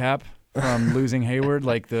dead cap from losing Hayward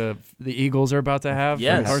like the Eagles are about to have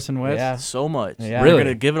Yes. from Carson Wentz? Yeah. So much. Yeah. They're Really?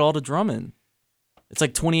 gonna give it all to Drummond. It's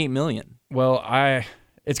like $28 million. Well,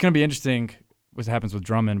 it's going to be interesting what happens with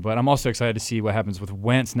Drummond, but I'm also excited to see what happens with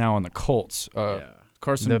Wentz now on the Colts. yeah.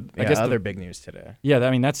 Carson, I guess other big news today. Yeah, I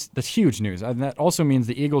mean that's huge news. And that also means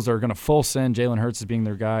the Eagles are going to full send Jalen Hurts as being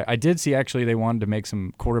their guy. I did see actually they wanted to make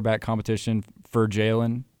some quarterback competition for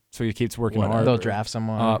Jalen, so he keeps working hard. They'll draft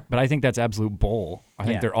someone. But I think that's absolute bull. I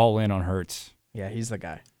think Yeah. they're all in on Hurts. Yeah, he's the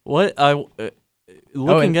guy. What and-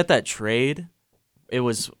 looking at that trade, it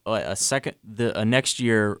was next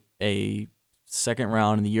year a second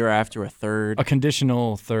round, and the year after a third. A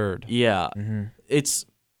conditional third. Yeah, Mm-hmm.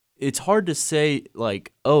 it's hard to say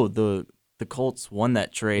like, oh, the Colts won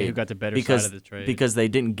that trade Who got the better because side of the trade? because they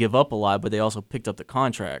didn't give up a lot, but they also picked up the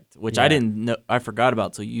contract, which I Yeah. didn't know. I forgot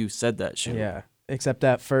about till you said that shit. Yeah, except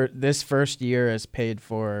that this first year is paid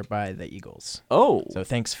for by the Eagles. Oh, So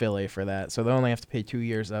thanks Philly for that. So they only have to pay 2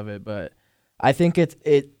 years of it, but I think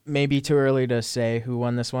it may be too early to say who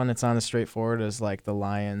won this one. It's not as straightforward as like the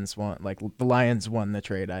Lions won. Like the Lions won the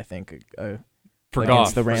trade, I think, For against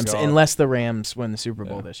Goff. the Rams, For Goff. unless the Rams win the Super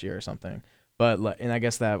Bowl Yeah. this year or something. But and I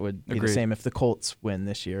guess that would be Agreed. the same if the Colts win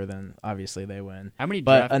this year. Then obviously they win. How many?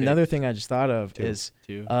 But draft another picks? thing I just thought of is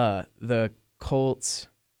Two. the Colts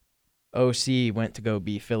OC went to go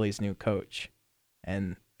be Philly's new coach,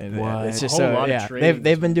 and What? it's just A whole so lot of yeah. trading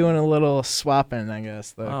They've been this doing a little swapping, I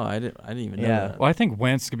guess. Oh, I didn't even know Yeah. that. Well, I think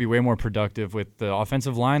Wentz could be way more productive with the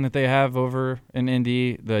offensive line that they have over in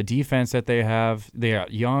Indy, the defense that they have. They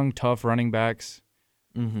got young, tough running backs.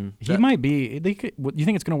 Mm-hmm. He might be. They could. You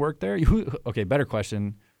think it's going to work there? Okay, better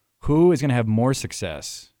question. Who is going to have more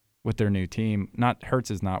success with their new team? Not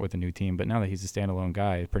Hurts is not with the new team, but now that he's a standalone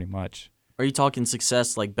guy, pretty much. Are you talking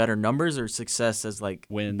success like better numbers or success as like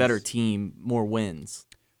Wins. better team, more wins?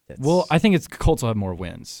 Well, I think it's Colts will have more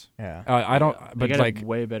wins. yeah. I don't. They But got like a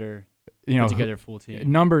way better you know, put together full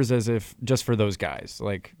team. numbers as if just for those guys.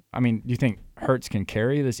 Like, I mean, do you think Hurts can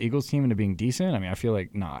carry this Eagles team into being decent? I mean, I feel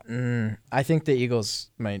like not. I think the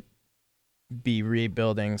Eagles might be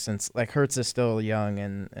rebuilding since like Hurts is still young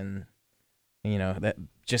and you know that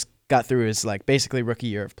just got through his like basically rookie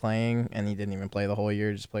year of playing and he didn't even play the whole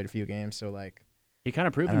year, just played a few games. So like He kind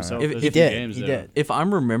of proved I don't himself. know. those He few did. Games, He though. did. If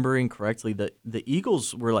I'm remembering correctly, the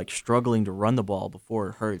Eagles were like struggling to run the ball before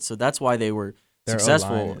it hurt, so that's why they were their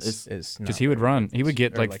successful. O-line It's- is Because not he would very run. good He would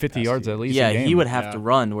get or, like 50 past yards two at least. yeah, a game. he would have Yeah. to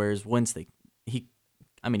run, whereas Wentz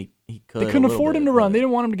he could. They a couldn't little afford him bit, to run. but- They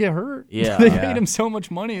didn't want him to get hurt. Yeah. they Yeah. paid him so much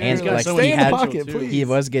money. They And, were like, like, stay he in the had- pocket, too. please. He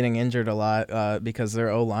was getting injured a lot because their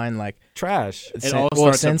O-line like trash. It all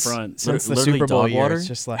starts up front. Since the Literally Super Bowl dog year, water? it's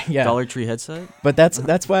just like yeah. Dollar Tree headset. But that's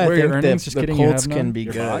why I Where are your think earnings? that Just the kidding, you Colts have can none? be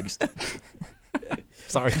Your good. Fox?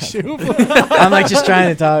 Sorry, Shoop. I'm like just trying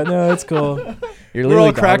to talk. No, it's cool. You're We're all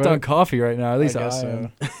literally cracked dog on coffee right now. At least I, guess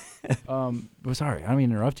am. Well, sorry, I don't mean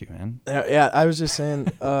to interrupt you, man. Yeah, I was just saying.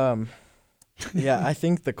 Yeah, I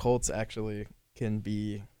think the Colts actually can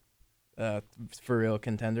be for real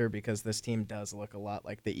contender because this team does look a lot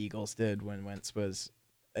like the Eagles did when Wentz was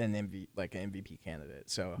an MVP candidate.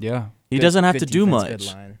 So Yeah, He good- doesn't have good to do defense, good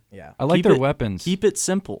much. line. Yeah, I like Keep their it- weapons. Keep it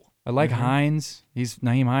simple. I like Mhm. Hines. He's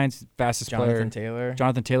Naheem Hines, fastest Jonathan player. Taylor.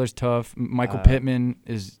 Jonathan Taylor's tough. Michael Uh, Pittman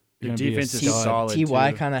is Their going to be a defense is stud. solid.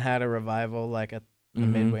 Ty too. kind of had a revival like at the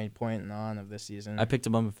Mhm. midway point and on of this season. I picked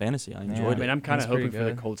him up in fantasy. I Yeah. enjoyed I mean, it. I'm kind of That's pretty hoping for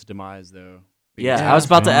the good. Colts' demise, though. Yeah, Yeah. I was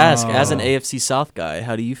about to ask, as an Oh. AFC South guy,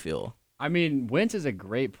 how do you feel? I mean, Wentz is a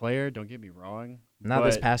great player. Don't get me wrong. Not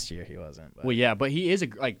this but- past year, he wasn't. But Well, yeah, but he is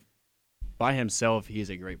by himself. He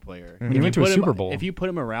is a great player. Mhm. If He you went to a put him- Super Bowl. If you put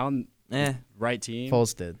him around Eh, right team,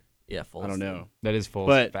 Foles did. yeah, Foles. I don't know. That is full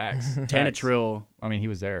But facts. Tanatrill I mean, he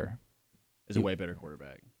was there. is a way better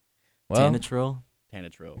quarterback. Well, Tanatrill.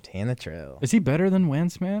 Tanatrill. Is he better than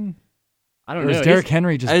Wentz, man? I don't Or know. is Derrick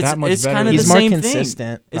Henry just It's- that much it's better? kinda than- He's the more same thing.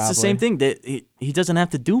 consistent. It's the same probably. thing that he doesn't have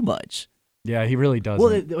to do much. Yeah, he really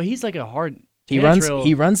doesn't. Well, he's like a hard. He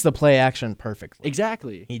Tanatrill- runs the play action perfectly.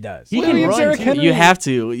 exactly. He does. He Look can at run, Derrick too. Henry. You have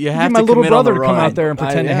to. You Get have my to little commit on brother the to come run. out there and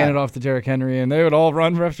pretend to yeah. hand it off to Derrick Henry, and they would all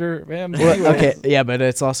run after him. Well, okay, yeah, but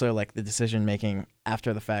it's also like the decision making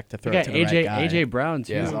after the fact to We throw got it to the AJ right guy AJ Brown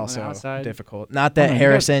too Yeah. is on the also outside. difficult. Not that Oh,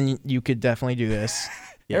 Harrison, you could definitely do this.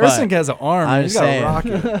 Harrison But has an arm. I'm He's just got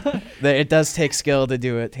a saying. rocket. that it does take skill to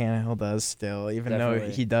do it. Tannehill does still, even though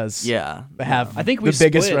Definitely. he does Yeah. have I think the we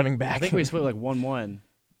biggest split. running back. I think we split like 1-1.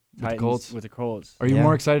 With the Colts? With the Colts. Are you Yeah.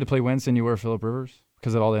 more excited to play Wentz than you were Phillip Rivers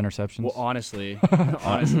because of all the interceptions? Well, honestly,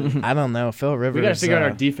 honestly, I don't know. Phil Rivers. we got to figure out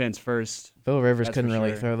our defense first. Phil Rivers That's couldn't for really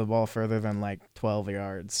sure. throw the ball further than like 12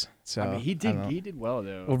 yards. So I mean, he I don't know. did well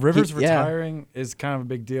though. Well, Rivers yeah. retiring is kind of a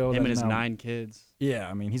big deal. Him that and his now- 9 kids. Yeah,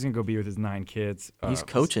 I mean, he's gonna go be with his 9 kids. He's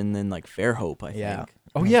coaching in like Fairhope, I Yeah. think.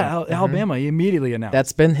 Oh yeah, Mhm. Alabama. He immediately announced.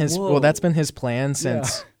 That's been his. Whoa. Well, that's been his plan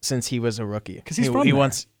since he was a rookie. 'Cause he's he, from he there.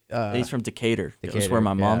 wants. He's from Decatur. That's Decatur, where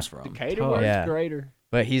my yeah. mom's from. Decatur Oh, works yeah. greater.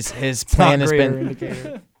 But his It's plan not has greater been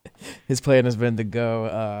indicator. his plan has been to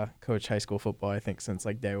go coach high school football. I think since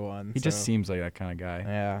like day one. He just so, seems like that kind of guy.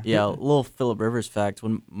 yeah. Yeah, a little Phillip Rivers fact.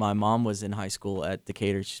 When my mom was in high school at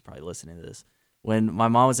Decatur, she's probably listening to this. When my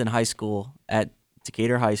mom was in high school at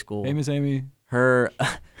Decatur High School, Hey, Miss Amy. her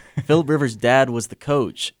Phillip Rivers' dad was the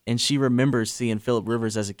coach, and she remembers seeing Phillip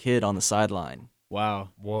Rivers as a kid on the sideline. Wow.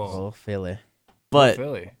 Whoa. Oh, Philly. But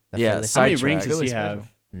Philly. The yeah, Philly. How many sidetrack. rings does Philly he special.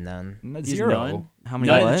 have? None. He's Zero. none? How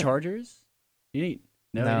many? None in what? the Chargers? You need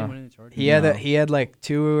no. No. He didn't win in the Chargers. He had like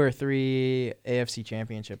 2 or 3 AFC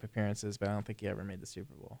Championship appearances, but I don't think he ever made the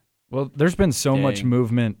Super Bowl. Well, there's been so much Dang.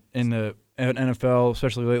 movement in the NFL,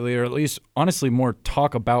 especially lately, or at least honestly more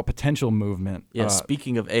talk about potential movement. Yeah,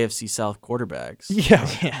 speaking of AFC South quarterbacks.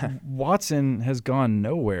 Yeah. Watson has gone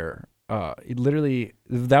nowhere. He literally,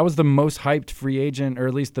 that was the most hyped free agent, or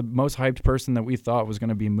at least the most hyped person that we thought was going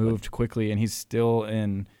to be moved quickly, and he's still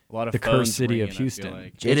in A lot of The cursed phones city of ringing, I feel Houston.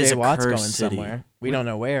 like. It is JJ a Watt's going cursed city. somewhere. We don't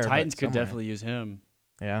know where. but Titans could somewhere. definitely use him.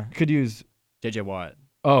 Yeah. Could use. JJ Watt.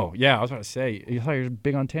 Oh yeah, I was about to say. You thought you were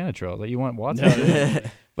big on Tanatrail. That you want Watson. No,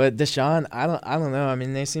 But Deshaun, I don't know. I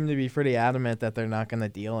mean, they seem to be pretty adamant that they're not going to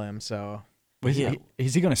deal him. So Is Yeah.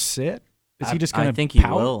 he going to sit? Is he just going to? I think he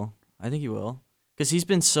will. I think he will. Because he's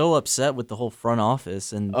been so upset with the whole front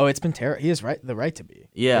office and it's been terrible. He has the right to be.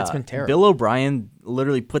 yeah, It's been terrible. Bill O'Brien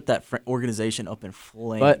literally put that organization up in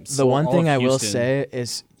flames. But the Well, one all thing of I will Houston- say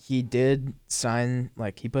is he did sign,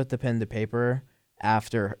 like, he put the pen to paper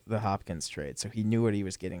after the Hopkins trade, so he knew what he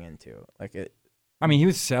was getting into. Like it, I mean, he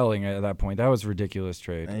was selling at that point. That was a ridiculous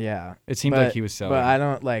trade. yeah. It seemed like he was selling. But I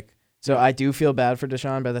don't like. So I do feel bad for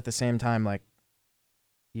Deshaun, but at the same time, like,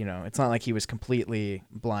 it's not like he was completely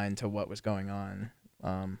blind to what was going on.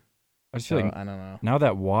 I just So feel like I don't know. now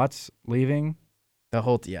that Watt's leaving, The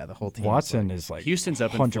whole team. Watson is like Houston's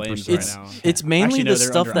up in 100%. flames it's right now. it's mainly Actually, no, the they're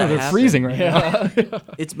stuff under that no, they're happened. freezing right now.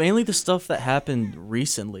 It's mainly the stuff that happened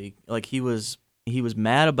recently. Like he was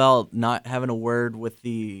mad about not having a word with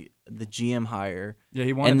the GM hire, Yeah,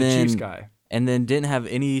 he wanted And the Chiefs then- guy. and then didn't have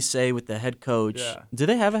any say with the head coach. Yeah. Do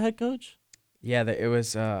they have a head coach? Yeah, it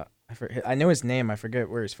was. I know his name. I forget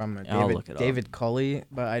where he's from. I'll look it up. David Culley,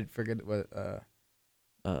 but I forget what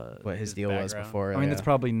his His deal was background. before. I mean, yeah. that's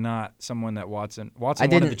probably not someone that Watson. Watson I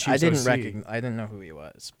wanted the didn't. Chiefs I didn't OC. recognize. I didn't know who he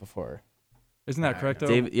was before. Isn't that correct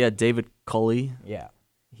though? David Culley. Yeah.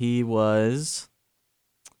 He was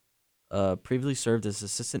previously served as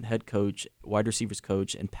assistant head coach, wide receivers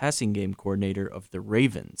coach, and passing game coordinator of the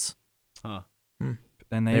Ravens. Huh.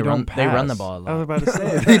 And They they, run- don't they run the pass. ball a I was lot. about to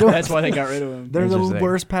say they don't. That's why they got rid of him. They're the Interesting.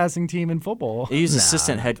 worst passing team in football. He's Nah,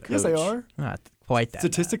 assistant head coach. Yes, they are. Not quite that.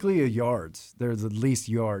 Statistically, yards. They're the least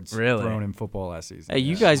yards Really? thrown in football last season. Hey,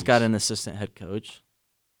 you guys got an assistant head coach.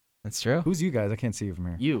 That's true. Who's you guys? I can't see you from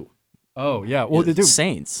here. You. Oh yeah. Well, they do.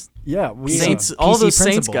 Saints. Yeah, we Saints. PC All those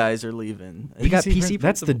Saints principal. guys are leaving. He got PC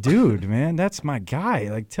That's the principal. dude, man. That's my guy.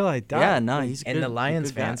 Like till I die. Yeah, no, he's And good. the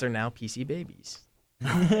Lions Good guy. fans are now PC babies.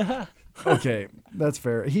 Okay, that's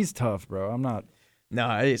fair. He's tough, bro. I'm not.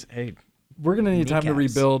 No, hey, We're gonna need time to Kneecaps.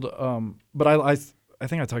 rebuild. But I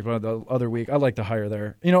think I talked about it the other week. I'd like to hire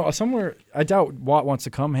there. Somewhere. I doubt Watt wants to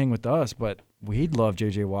come hang with us, but we'd love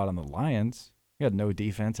JJ Watt on the Lions. He had no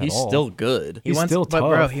defense at He's all. still good. He's wants, still but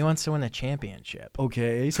bro, tough. he wants to win a championship.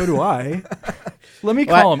 Okay, so do I. Let me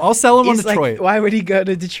Why- call him. I'll sell him on He's like, Detroit. why would he go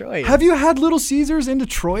to Detroit? Have you had Little Caesars in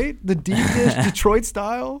Detroit? The deep dish Detroit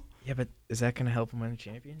style? Yeah, but is that gonna help him win a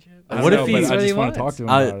championship? I don't What if know, he- but That's I what just want wants. to talk to him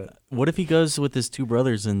I- about it. What if he goes with his two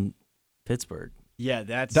brothers in Pittsburgh? Yeah,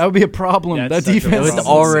 that's That would be a problem. Yeah, that it's such a defense It was That's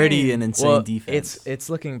already insane. an insane Well, defense. it's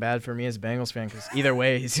looking bad for me as a Bengals fan because either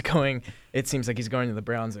way he's going. It seems like he's going to the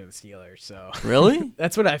Browns or the Steelers. So Really?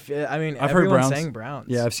 that's what I feel. I mean, I've heard everyone's Browns. saying Browns.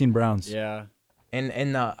 Yeah, I've seen Browns. yeah.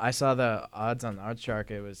 And I saw the odds on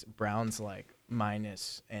OddsShark. It was Browns like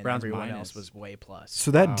minus, and Browns everyone minus. else was way plus.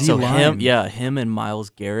 So that D So line. him and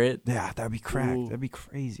Myles Garrett, Yeah, that'd be cracked. Ooh. That'd be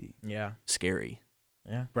crazy. Yeah, scary.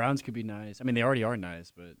 yeah. Browns could be nice. I mean, they already are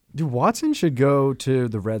nice, but Dude, Watson should go to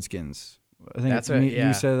the Redskins. I think That's what- yeah.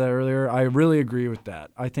 you said that earlier. I really agree with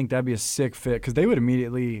that. I think that'd be a sick fit because they would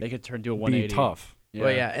immediately they could turn to a be 180. tough. Yeah.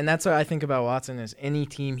 Well, yeah, and that's what I think about Watson is any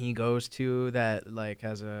team he goes to that like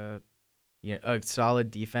has a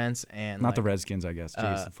solid defense and Not like, the Redskins, I guess.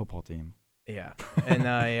 Jeez, uh, the football team. Yeah,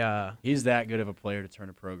 and He's that good of a player to turn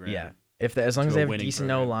a program. yeah. If as long To as a they have a winning decent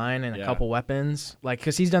program. O line and a Yeah. couple weapons, like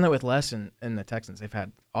because he's done it with Les in the Texans, they've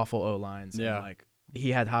had awful O lines. Yeah. and, like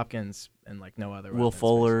he had Hopkins and like no other. Will weapons,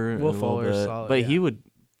 Fuller, basically. Will a little Fuller's bit. solid, but yeah. he would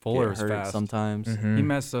Fuller get is hurt fast. sometimes. Mhm. He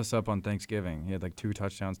messed us up on Thanksgiving. He had like 2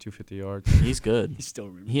 touchdowns, 250 yards. He's good. He's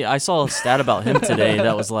still I saw a stat about him today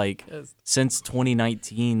that was like since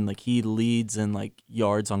 2019, like he leads in like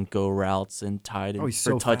yards on go routes and tied in Oh, he's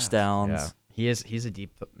for so fast. touchdowns. Yeah, he is. He's a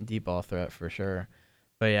deep ball threat for sure.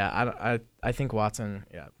 But yeah, I think Watson.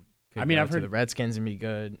 Yeah, could I mean, go I've to heard- the Redskins and be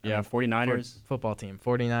good. I Yeah, mean, 49ers. football team.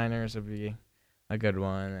 49ers would be a good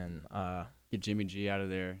one, and Get Jimmy G out of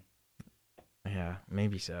there. yeah,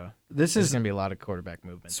 maybe so. This There's is gonna be a lot of quarterback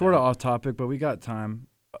movement. sort of there. off topic, but we got time.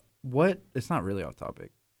 It's not really off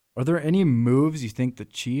topic. Are there any moves you think the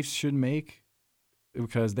Chiefs should make?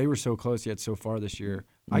 Because they were so close yet so far this year.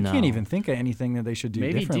 I can't No. even think of anything that they should do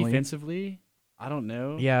Maybe differently. defensively. I don't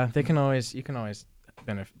know. Yeah, they can always. You can always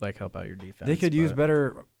help out your defense. They could use but-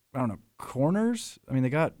 better, I don't know, corners. I mean, they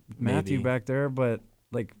got Matthew Maybe. back there, but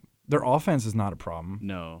like their offense is not a problem.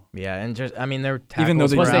 No. Yeah, and just I mean, their tackles Even though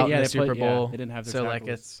they were were out out- in yeah, the they Super played- yeah, Bowl. they didn't have their so like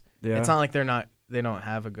tackles. Yeah. it's not like they don't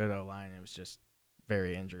have a good O line. It was just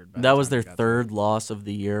very injured. by the That was time their they got third loss of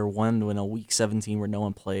the year. One in a week 17 where no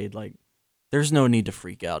one played. Like there's no need to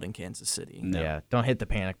freak out in Kansas City. No. Yeah, don't hit the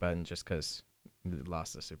panic button just because they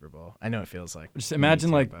lost the Super Bowl. I know it feels like. Just imagine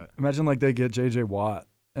me too, like but- imagine like they get J.J. Watt,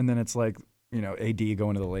 and then it's like AD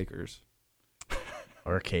going to the Lakers.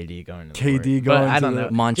 or KD going to the KD Warriors. going But I to don't the- know.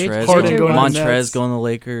 Montrez, Harden going to the Montrez Nets. going to the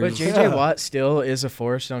Lakers. But JJ Yeah. Watt still is a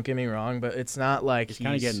force. Don't get me wrong, but it's not like He's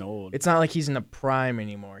kind of getting old. It's not like he's in the prime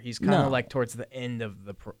anymore. He's kind of No. like towards the end of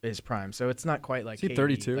his prime. So it's not quite like Is he KD.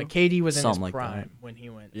 32? Like KD was in Something his like that. prime when he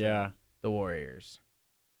went to Yeah. the Warriors.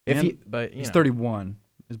 And But He's know, 31.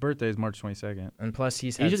 His birthday is March 22nd. and plus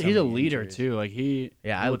He's had just, so he's a many leader injuries. too. Like he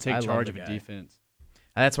Yeah, will I take love charge the of a guy. defense.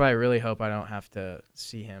 That's why I really hope I don't have to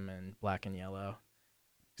see him in black and yellow.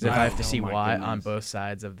 Because if I have to Oh see my Watt on goodness. both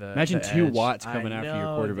sides of the Imagine the 2 edge. Watts I coming after your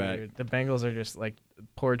know, quarterback. dude. The Bengals are just like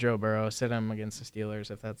poor Joe Burrow. Sit him against the Steelers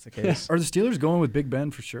if that's the case. Are the Steelers going with Big Ben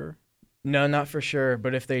for sure? No, not for sure.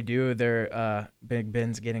 But if they do, they're Big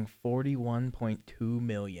Ben's getting $41.2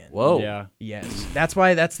 million. Whoa. Yeah, Yes, that's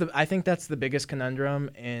why. I think that's the biggest conundrum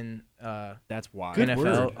in that's why. Good NFL. word.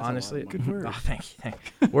 That's a lot of Honestly, Good word. Oh, thank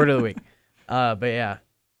you. Word of the week. But yeah,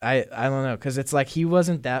 I don't know because it's like he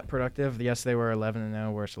wasn't that productive. Yes, they were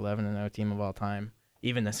 11-0, worst 11-0 team of all time.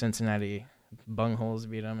 Even the Cincinnati Bungholes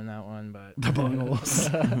beat them in that one. But The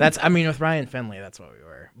Bungholes. with Ryan Finley, that's what we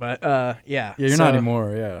were. But yeah, Yeah, you're so- not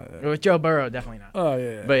anymore. Yeah. With Joe Burrow, definitely not. Oh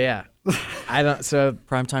yeah. But yeah, I don't. So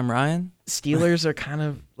Primetime Ryan. Steelers are kind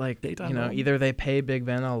of like Daytime Ryan. either they pay Big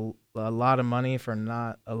Ben a lot of money for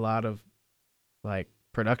not a lot of like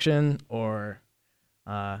production, or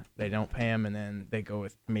they don't pay him and then they go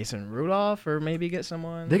with Mason Rudolph or maybe get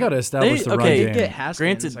someone. They got to establish the run okay, They game. get Haskins,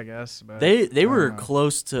 Granted, I guess. But They I don't were know.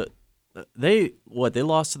 close to. They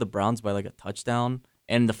lost to the Browns by like a touchdown,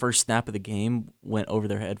 and the first snap of the game went over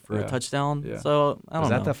their head for Yeah. a touchdown. Yeah. So I don't Was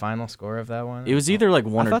know. that the final score of that one? It was either like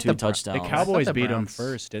one I or thought two the touchdowns. The Cowboys the beat them Browns-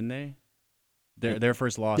 first, didn't they? Their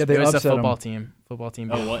first loss. Yeah, they It was a upset 'em. football team. Football team.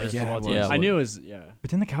 Oh, beat what? them. Yeah, it was. Yeah. I knew it was. Yeah, But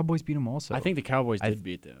then the Cowboys beat them also. I think the Cowboys I did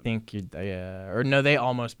beat them. I think you. Yeah. Or no, they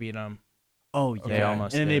almost beat them. Oh yeah. They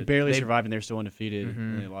almost and then they did. barely They- survived, and they're still undefeated. Mhm.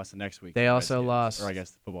 And they lost the next week. They to the also Redskins, lost- or I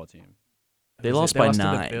guess the football team. They Was it- lost by to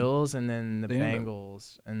 9. the Bills and then the They ended up-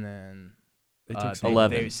 Bengals and then they they, took some-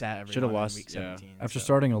 11. They sat everyone Should've in lost, week yeah. 17. after so.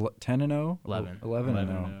 starting 10-0, 11.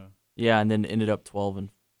 11-0. Yeah, and then ended up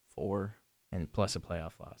 12-4. and plus a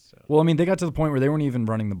playoff loss. So. Well, I mean, they got to the point where they weren't even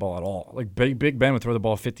running the ball at all. Like Big Ben would throw the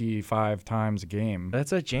ball 55 times a game.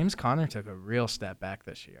 That's a James Conner took a real step back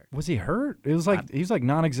this year. Was he hurt? It was like he was like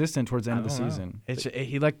non-existent towards the end of the I don't know. season.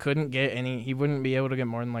 He like couldn't get any. He wouldn't be able to get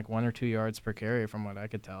more than like 1 or 2 yards per carry from what I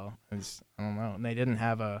could tell. I don't know. And they didn't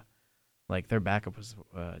have their backup was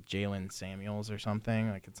Jalen Samuels or something.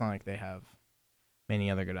 Like it's not like they have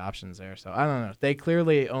many other good options there. So I don't know. They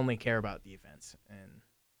clearly only care about defense in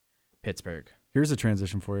Pittsburgh. Here's a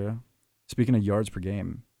transition for you. Speaking of yards per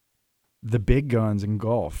game, the big guns in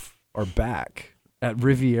golf are back at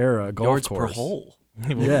Riviera Golf Yards Course. per hole.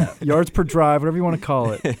 Yeah, yards per drive, whatever you want to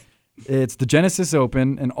call it. It's the Genesis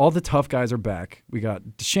Open, and all the tough guys are back. We got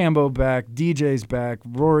DeChambeau back, DJ's back,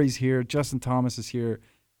 Rory's here, Justin Thomas is here.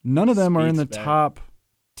 None of them are in the Spieth's back. top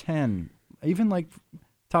 10, even like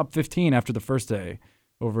top 15 after the first day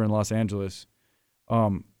over in Los Angeles.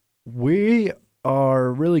 We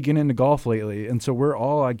are really getting into golf lately, and so we're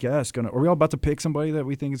all, I guess, are we all about to pick somebody that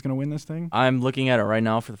we think is going to win this thing? I'm looking at it right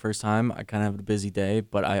now for the first time. I kind of have a busy day,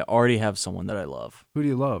 but I already have someone that I love. Who do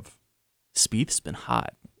you love? Spieth's been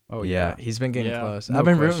hot. Oh, yeah, he's been getting Yeah. close. No I've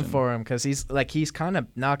been question. rooting for him because he's kind of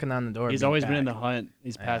knocking on the door. of He's being always been in the back. hunt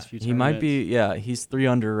these past few. He might tournaments. be, yeah, he's 3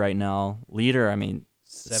 under right now. Leader, I mean,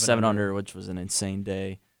 7 7 under, which was an insane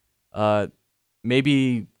day.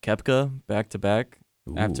 Maybe Koepka back to back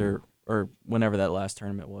after, or whenever that last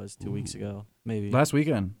tournament was, 2 weeks ago, maybe. Last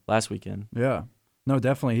weekend. Last weekend. Yeah. No,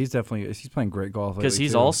 definitely. He's playing great golf lately, Because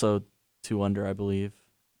he's too. also 2 under, I believe.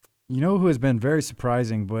 You know who has been very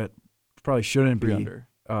surprising, but probably shouldn't 3 be? under.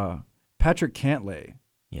 Patrick Cantlay.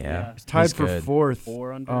 Yeah, He's tied he's for good. 4th.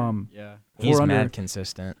 4 under. Yeah. He's 4 under. mad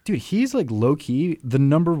consistent. Dude, he's like low key the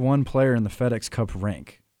number 1 player in the FedEx Cup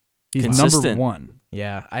rank. He's Consistent. number 1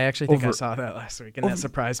 Yeah, I actually think I Over- saw that last week, and over- that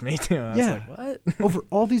surprised me too. I Yeah. was like, what? over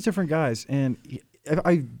all these different guys, and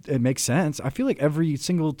it makes sense. I feel like every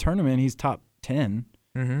single tournament he's top 10,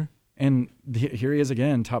 Mm-hmm. and here he is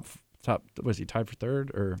again, top. Was he tied for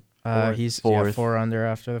 3rd or? He's 4th. 4 under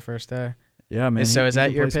after the first day. Yeah, man. So he- is he that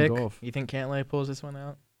can your play some pick? golf. You think Cantlay pulls this one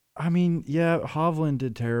out? I mean, yeah, Hovland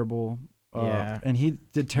did terrible. Yeah. And he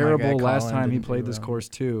did guy terrible last Colin time he didn't played do this well. course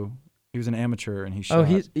too. He was an amateur and he shot. Oh,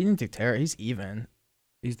 he didn't do terrible. He's even.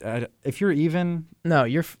 If you're even, No,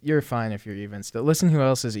 you're fine if you're even still. Listen, who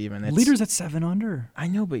else is even? It's, leaders at 7 under. I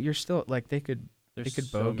know, but you're still like they could There's They could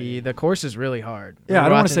so bogey. many. The course is really hard. We Yeah, were I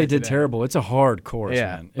don't want watching to say it did today. terrible. It's a hard course,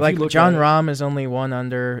 Yeah, man. If you like look John at it- Rahm is only 1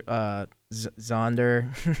 under.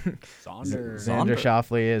 Zonder. Sonder. Xander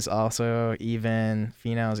Schauffele is also even.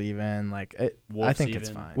 Finau's even. Like I Wolf's think it's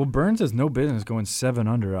even. fine. Well, Burns has no business going 7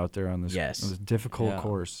 under out there on this, Yes. on this difficult Yeah.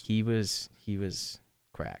 course. he was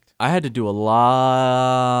cracked. I had to do a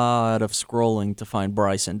lot of scrolling to find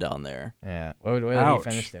Bryson down there. Yeah. What did he Ouch.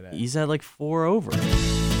 finish it at? He's at like 4 over. 4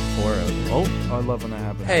 over. Oh, I love when that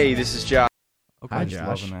happens. Hey, this is Josh. Okay, Hi, I just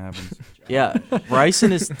love Josh. when that happens. Yeah,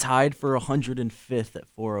 Bryson is tied for 105th at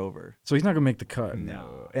 4 over. So he's not gonna make the cut.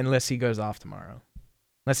 No, unless he goes off tomorrow.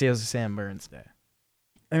 Unless he has a Sam Burns day.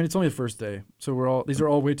 I mean, it's only the first day, so these are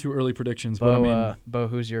all way too early predictions. But I Bo, mean, Bo,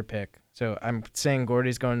 who's your pick? So I'm saying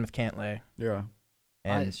Gordy's going with Cantlay. yeah.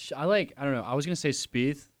 And I like. I don't know. I was gonna say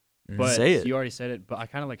Spieth, Mhm. but Say it. you already said it. But I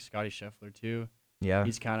kind of like Scotty Scheffler too. yeah,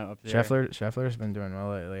 He's kind of up there. Scheffler's been doing well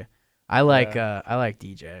lately. I like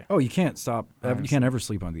DJ. Oh, you can't stop. You Honestly. can't ever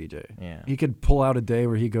sleep on DJ. Yeah. He could pull out a day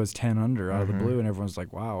where he goes 10 under out of the Mhm. blue, and everyone's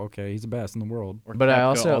like, "Wow, okay, he's the best in the world." Or But I Koepka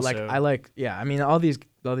also yeah, I mean all these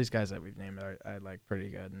guys that we've named I like pretty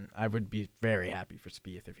good, and I would be very happy for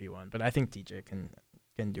Spieth if he won. But I think DJ can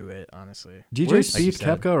do it, honestly. DJ, Where's- like you Spieth,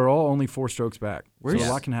 said. Koepka are all only 4 strokes back. So Where's- a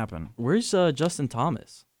lot can happen. Where's Justin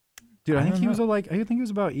Thomas? Dude, I I think don't he was know. I think he was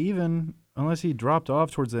about even, unless he dropped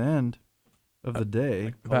off towards the end of the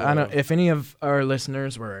day. But I don't. If any of our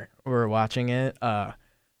listeners were watching it,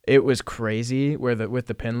 it was crazy with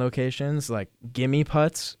the pin locations. Like gimme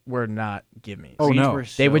putts were not gimme. Oh, no.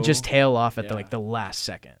 They would just so- tail off at yeah. the last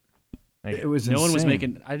second. Like, It was No one was insane.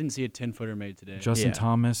 making. I didn't see a 10-footer made today. Justin Yeah.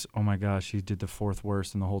 Thomas, oh my gosh, he did the 4th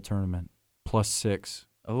worst in the whole tournament. +6.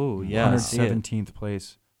 Oh, yeah. I see it. 117th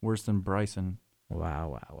place. Worse than Bryson. wow.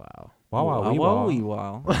 Wow, Wow, wow.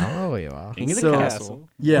 wow. Oh wow. King of the So- castle.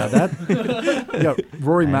 Yeah, that. Yeah,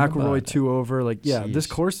 Rory I know about McIlroy it. 2 over. Like, yeah, this Jeez.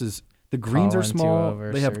 course is. The greens are Collin 2 small.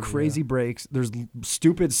 over, They have Sergio. crazy breaks. There's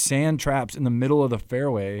stupid sand traps in the middle of the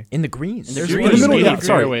fairway. In the green. In the There's green. In the middle, Speed yeah,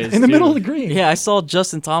 sorry, fairways, in the too. middle of the green. Yeah, I saw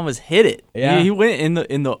Justin Thomas hit it. Yeah. He went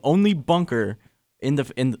in the only bunker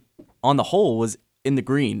on the hole was in the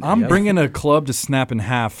green. I'm Yep. bringing a club to snap in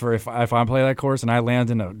half for if I play that course and I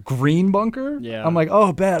land in a green bunker. Yeah. I'm like,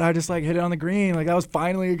 oh, bet I just like hit it on the green. Like that was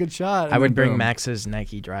finally a good shot. And I would then bring boom. Max's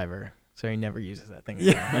Nike driver, so he never uses that thing.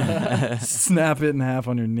 Again. Yeah, snap it in half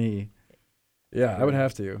on your knee. Yeah, I would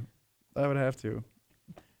have to.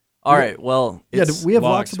 All right, well, Yeah, it's- do we have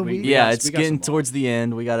locks locks. of the We- week. yeah, got- it's we got getting some towards the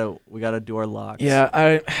end. We gotta do our locks. Yeah,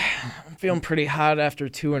 I'm feeling pretty hot after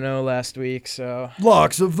 2-0 last week, so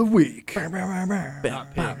Locks of the week.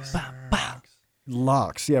 Not picks.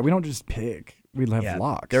 Locks. Yeah, we don't just pick. We have yeah,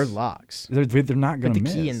 locks. they're locks. They're not Put gonna the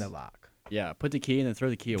miss. key in the lock. Yeah, put the key in and throw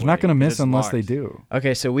the key away. They're not gonna 'cause miss it's unless they locked. do.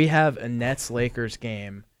 Okay, so we have a Nets-Lakers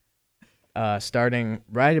game starting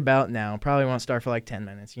right about now. Probably won't start for like 10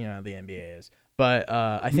 minutes. You know how the NBA is. But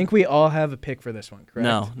I think we all have a pick for this one,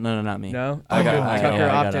 correct? No, not me. No? I got- Tucker, I got- Tucker yeah, I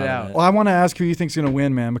got opted out of out. it. Well, I want to ask who you think's gonna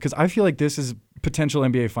win, man, because I feel like this is potential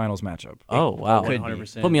NBA Finals matchup. Oh wow, Could be.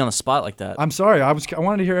 100%. put me on the spot like that. I'm sorry. I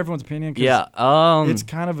wanted to hear everyone's opinion. 'Cause Yeah, it's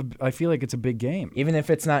kind of. I feel like it's a big game. Even if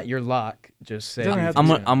it's not your lock, just say. It doesn't have to I'm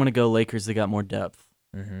be. gonna go Lakers. They got more depth.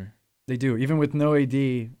 Mm-hmm. They do, even with no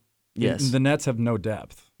AD. Yes, The Nets have no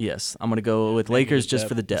depth. yes. I'm gonna go with Lakers just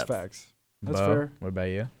for the That's depth. facts. That's fair. What about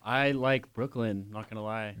you? I like Brooklyn. Not gonna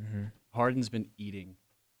lie. Mm-hmm. Harden's been eating.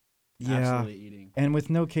 Yeah, Absolutely eating. and with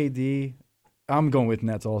no KD, I'm going with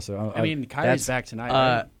Nets also. I mean, that's- Kyrie's back tonight.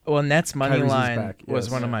 right? Well, Nets money Kyrie's line back, was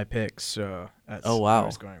yes. one of my picks, so that's Oh, where I wow.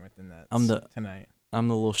 was going with the Nets I'm the- tonight. I'm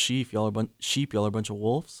the little sheep. Y'all are a bunch of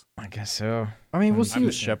wolves. I guess so. I mean, we'll I'm see. I'm the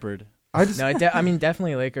what- shepherd. I just. No, I mean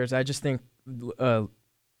definitely Lakers. I just think,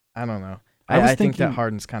 I don't know. I was I think that thinking-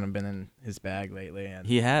 Harden's kind of been in his bag lately, and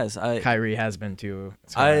He has. Kyrie has been too.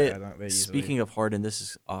 So they Speaking of Harden, this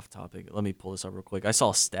is off topic. Let me pull this up real quick. I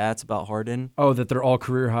saw stats about Harden. Oh, that they're all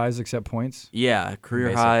career highs except points. Yeah,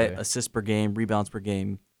 career high Basically. assists per game, rebounds per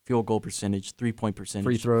game, field goal percentage, 3-point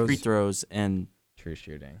percentage, Free throws. and true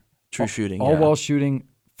shooting. true shooting. All yeah. while shooting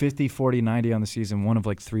 50, 40, 90 on the season. One of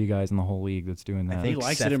like 3 guys in the whole league that's doing that. I think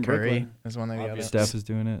likes Seth it in Curry Brooklyn. is one of the others. Steph is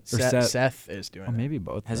doing it. Or Seth is doing Oh, it. maybe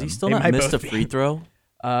both. Has of he them. still They not might missed a both be. free throw?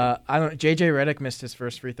 I don't. JJ Redick missed his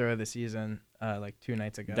first free throw of the season, like 2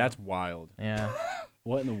 nights ago. That's wild. yeah.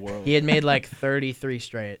 What in the world? He had made like 33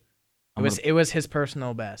 straight. I'm It was his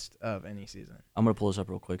personal best of any season. I'm gonna pull this up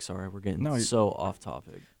real quick. Sorry, we're getting No, you- so off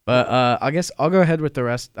topic. But I guess I'll go ahead with the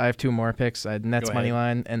rest. I have 2 more picks. I had Nets Go money ahead.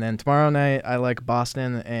 line, and then tomorrow night I like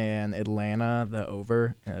Boston and Atlanta the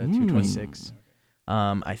over 226.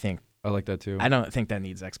 I think I like that too. I don't think that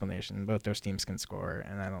needs explanation. Both those teams can score,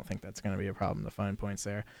 and I don't think that's going to be a problem to find points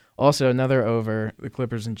there. Also, another over. The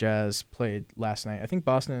Clippers and Jazz played last night. I think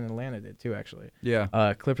Boston and Atlanta did too, actually.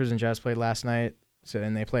 Yeah. Clippers and Jazz played last night, so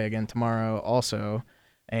and they play again tomorrow also.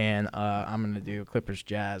 And I'm going to do Clippers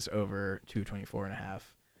Jazz over 224.5.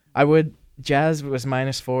 I would. Jazz was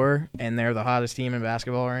 -4, and they're the hottest team in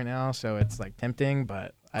basketball right now, so it's like tempting.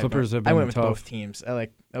 But Clippers have I been went with tough. both teams. I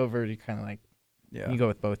like over. You kind of like Yeah. you go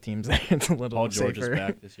with both teams. It's a little Paul George is safer.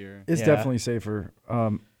 back this year. It's Yeah. definitely safer.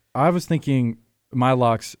 I was thinking my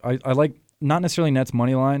locks. I like not necessarily Nets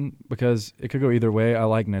money line because it could go either way. I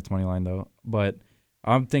like Nets money line though, but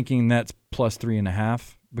I'm thinking Nets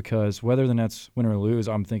 +3.5 because whether the Nets win or lose,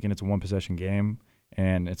 I'm thinking it's a 1-possession game,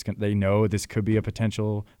 and they know this could be a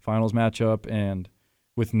potential finals matchup. And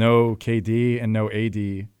with no KD and no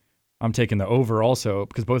AD, I'm taking the over also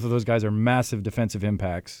because both of those guys are massive defensive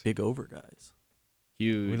impacts. Big over, guys.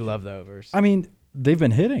 Huge. We love the overs. I mean, they've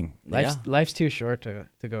been hitting. Life's too short to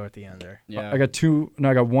go at the end there. Yeah. I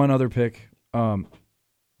got one other pick.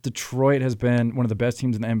 Detroit has been one of the best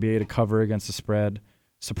teams in the NBA to cover against the spread.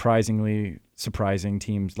 Surprising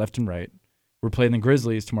teams left and right. We're playing the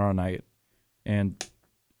Grizzlies tomorrow night, and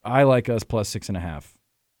I like us +6.5.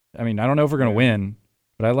 I mean, I don't know if we're gonna win,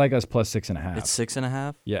 but I like us +6.5. It's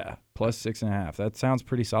 6.5. Yeah, +6.5. That sounds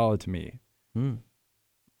pretty solid to me. Hmm.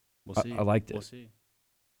 We'll see. I liked it. We'll see.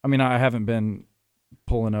 I mean, I haven't been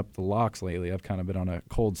pulling up the locks lately. I've kind of been on a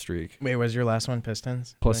cold streak. Wait, was your last one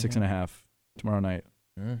Pistons? +6.5 tomorrow night.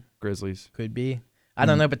 Mm, Grizzlies. could be. I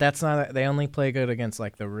don't know, but that's not. They only play good against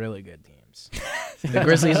like the really good teams. The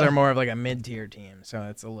Grizzlies are more of like a mid-tier team, so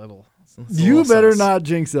it's a little. It's a You little better sus. not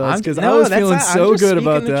jinx us because I No, was that's feeling not- I'm so just good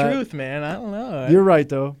about speaking the that. truth, man. I don't know. You're right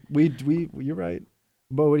though. You're right.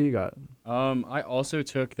 But what do you got? I also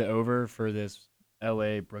took the over for this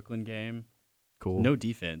LA Brooklyn game. Cool. No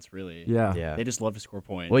defense, really. Yeah. Yeah. They just love to score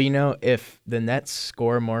points. Well, you know, if the Nets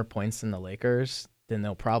score more points than the Lakers, then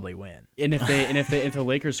they'll probably win. and if the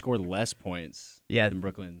Lakers score less points Yeah. than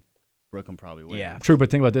Brooklyn probably wins. Yeah. True, but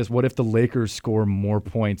think about this. What if the Lakers score more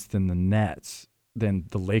points than the Nets? Then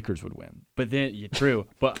the Lakers would win. But then true.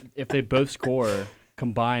 But if they both score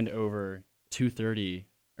combined over 230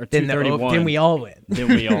 or Then 231, then we all win. then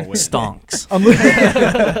we all win. Stonks. Do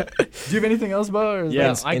you have anything else about it? Or is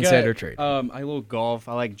Yeah, that- I Insider got, trade. I little golf.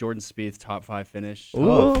 I like Jordan Spieth top 5 finish.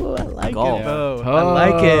 Ooh, I like golf. it, though. I Tough.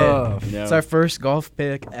 like it. You know, It's our first golf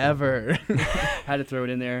pick ever. had to throw it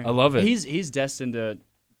in there. I love it. He's destined to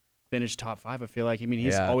finish top 5. I feel like. I mean,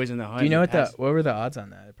 he's Yeah. always in the hunt. Do you know He what were the odds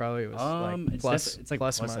on that? It probably was It's plus it's like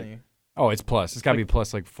plus plus money. Oh, it's plus. It's got to be like-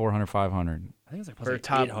 plus like 400, 500. I think it's like plus For like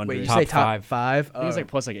top 800. wait, you Top say top five. five? I think it's Oh. like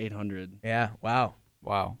plus like 800. Yeah, wow.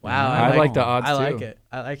 Wow. Wow, I like the odds I too. like it.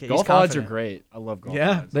 I like it. Golf He's odds are confident. great. I love golf Yeah.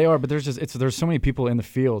 odds. They are, but there's so many people in the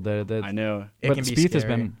field that I know. It but can be Spieth has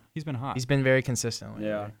scary. been hot. He's been very consistent. lately.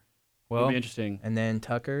 Yeah. well, It'll be interesting. And then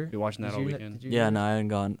Tucker. Be watching that Did all you- weekend. did you Yeah, guys- no, I haven't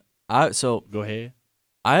gone. Go ahead.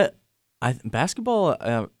 I basketball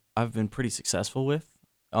I've been pretty successful with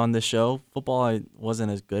on this show. Football I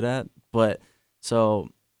wasn't as good at, but so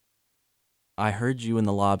I heard you in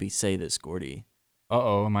the lobby say this, Gordy.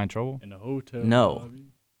 uh-oh, am I in trouble? In a hotel. No. lobby.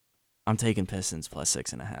 I'm taking Pistons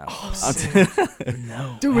 +6.5.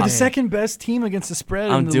 No. Dude, we're way. the second best team against the spread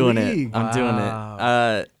I'm in the doing league. it. I'm doing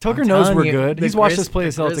Wow. it. Tucker I'm knows telling we're you, good. the He's watched us play the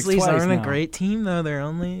Celtics Grizzlies twice aren't now. a great team though. They're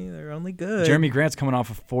only good. Jeremy Grant's coming off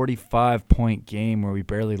a 45-point game where we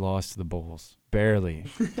barely lost to the Bulls. Barely.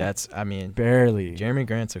 I mean, Barely. Jeremy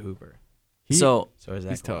Grant's a hooper. So So is that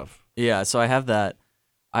He's cool? tough. yeah, so I have that.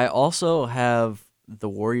 I also have the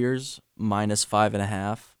Warriors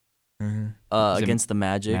 -5.5 Mhm. Is it against the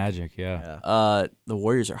Magic. Magic, yeah. Yeah. The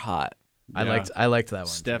Warriors are hot. I Yeah. liked that one.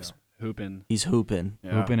 Steph's too. hooping. He's hooping.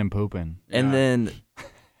 Yeah. Hooping and pooping. And Yeah. then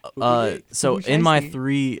so Hoopy in my shiesty.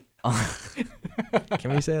 3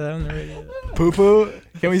 Can we say that on the radio? Poo-poo?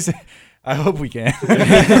 Can we say? I hope we can.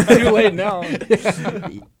 Too late now.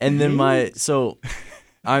 and then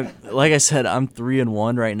I'm like I said, I'm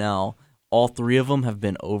 3-1 right now. All 3 of them have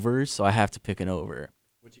been overs, so I have to pick an over.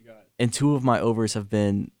 What you got? And 2 of my overs have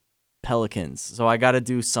been Pelicans. So I got to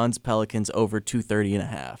do Suns Pelicans over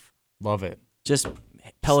 230.5. Love it. Just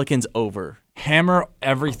Pelicans over. Hammer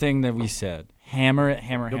everything that we said. Hammer it,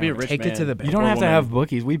 hammer, You'll hammer. be a rich Take it man. to the bank. You don't Or have to woman. have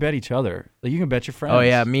bookies. We bet each other. Like you can bet your friends. Oh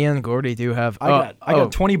yeah, me and Gordy do have. I got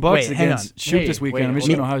 $20 wait, hang against on. Shoot Hey, this weekend. wait, I'm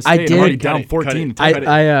Michigan, hold Ohio I State. I'm already did- down cut it, 14. cut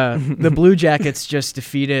it. The Blue Jackets just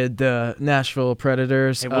defeated the Nashville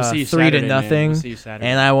Predators Hey, we'll see you 3 Saturday, to man. nothing, We'll see you Saturday.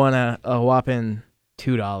 and I won a whopping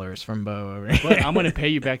 $2 from Bo over here. But I'm gonna pay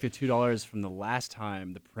you back the $2 from the last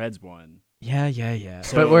time the Preds won. Yeah.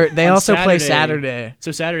 So But they on also play Saturday- Saturday.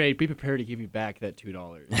 So Saturday, be prepared to give you back that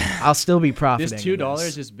 $2. I'll still be profiting. This in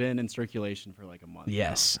 $2 has been in circulation for like a month.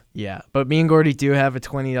 Yes, yeah. But me and Gordy do have a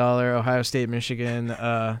 $20 Ohio State Michigan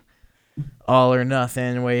all or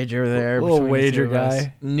nothing wager there. Little between the wager two of us.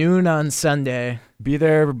 guy. Noon on Sunday. Be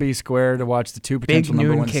there or be square to watch the two potential number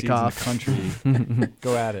noon one seeds in the kickoff. country.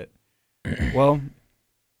 Go at it. Well,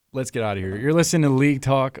 let's get out of here. You're listening to League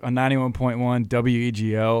Talk on 91.1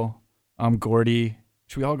 WEGL. I'm Gordy.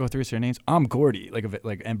 Should we all go through their names? I'm Gordy,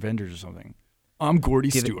 like Avengers or something. I'm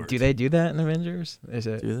Gordy Stewart. Do they do that in Avengers? Is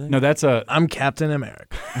it? Do they? No, that's a I'm Captain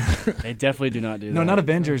America. They definitely do not do that. no, not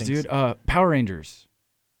Avengers, think dude. Power Rangers.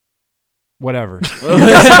 Whatever.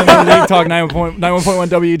 League Talk 91.1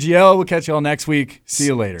 WEGL. We'll catch you all next week. See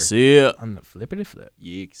you later. See ya. On the flippity flip.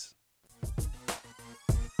 Yeeks.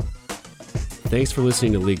 Thanks for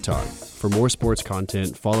listening to League Talk. For more sports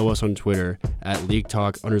content, follow us on Twitter at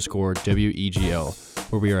LeagueTalk_WEGL,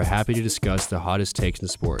 where we are happy to discuss the hottest takes in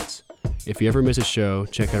sports. If you ever miss a show,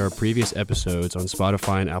 check out our previous episodes on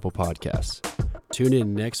Spotify and Apple Podcasts. Tune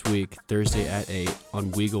in next week, Thursday at 8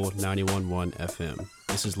 on Weagle 91.1 FM.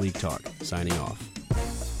 This is League Talk, signing off.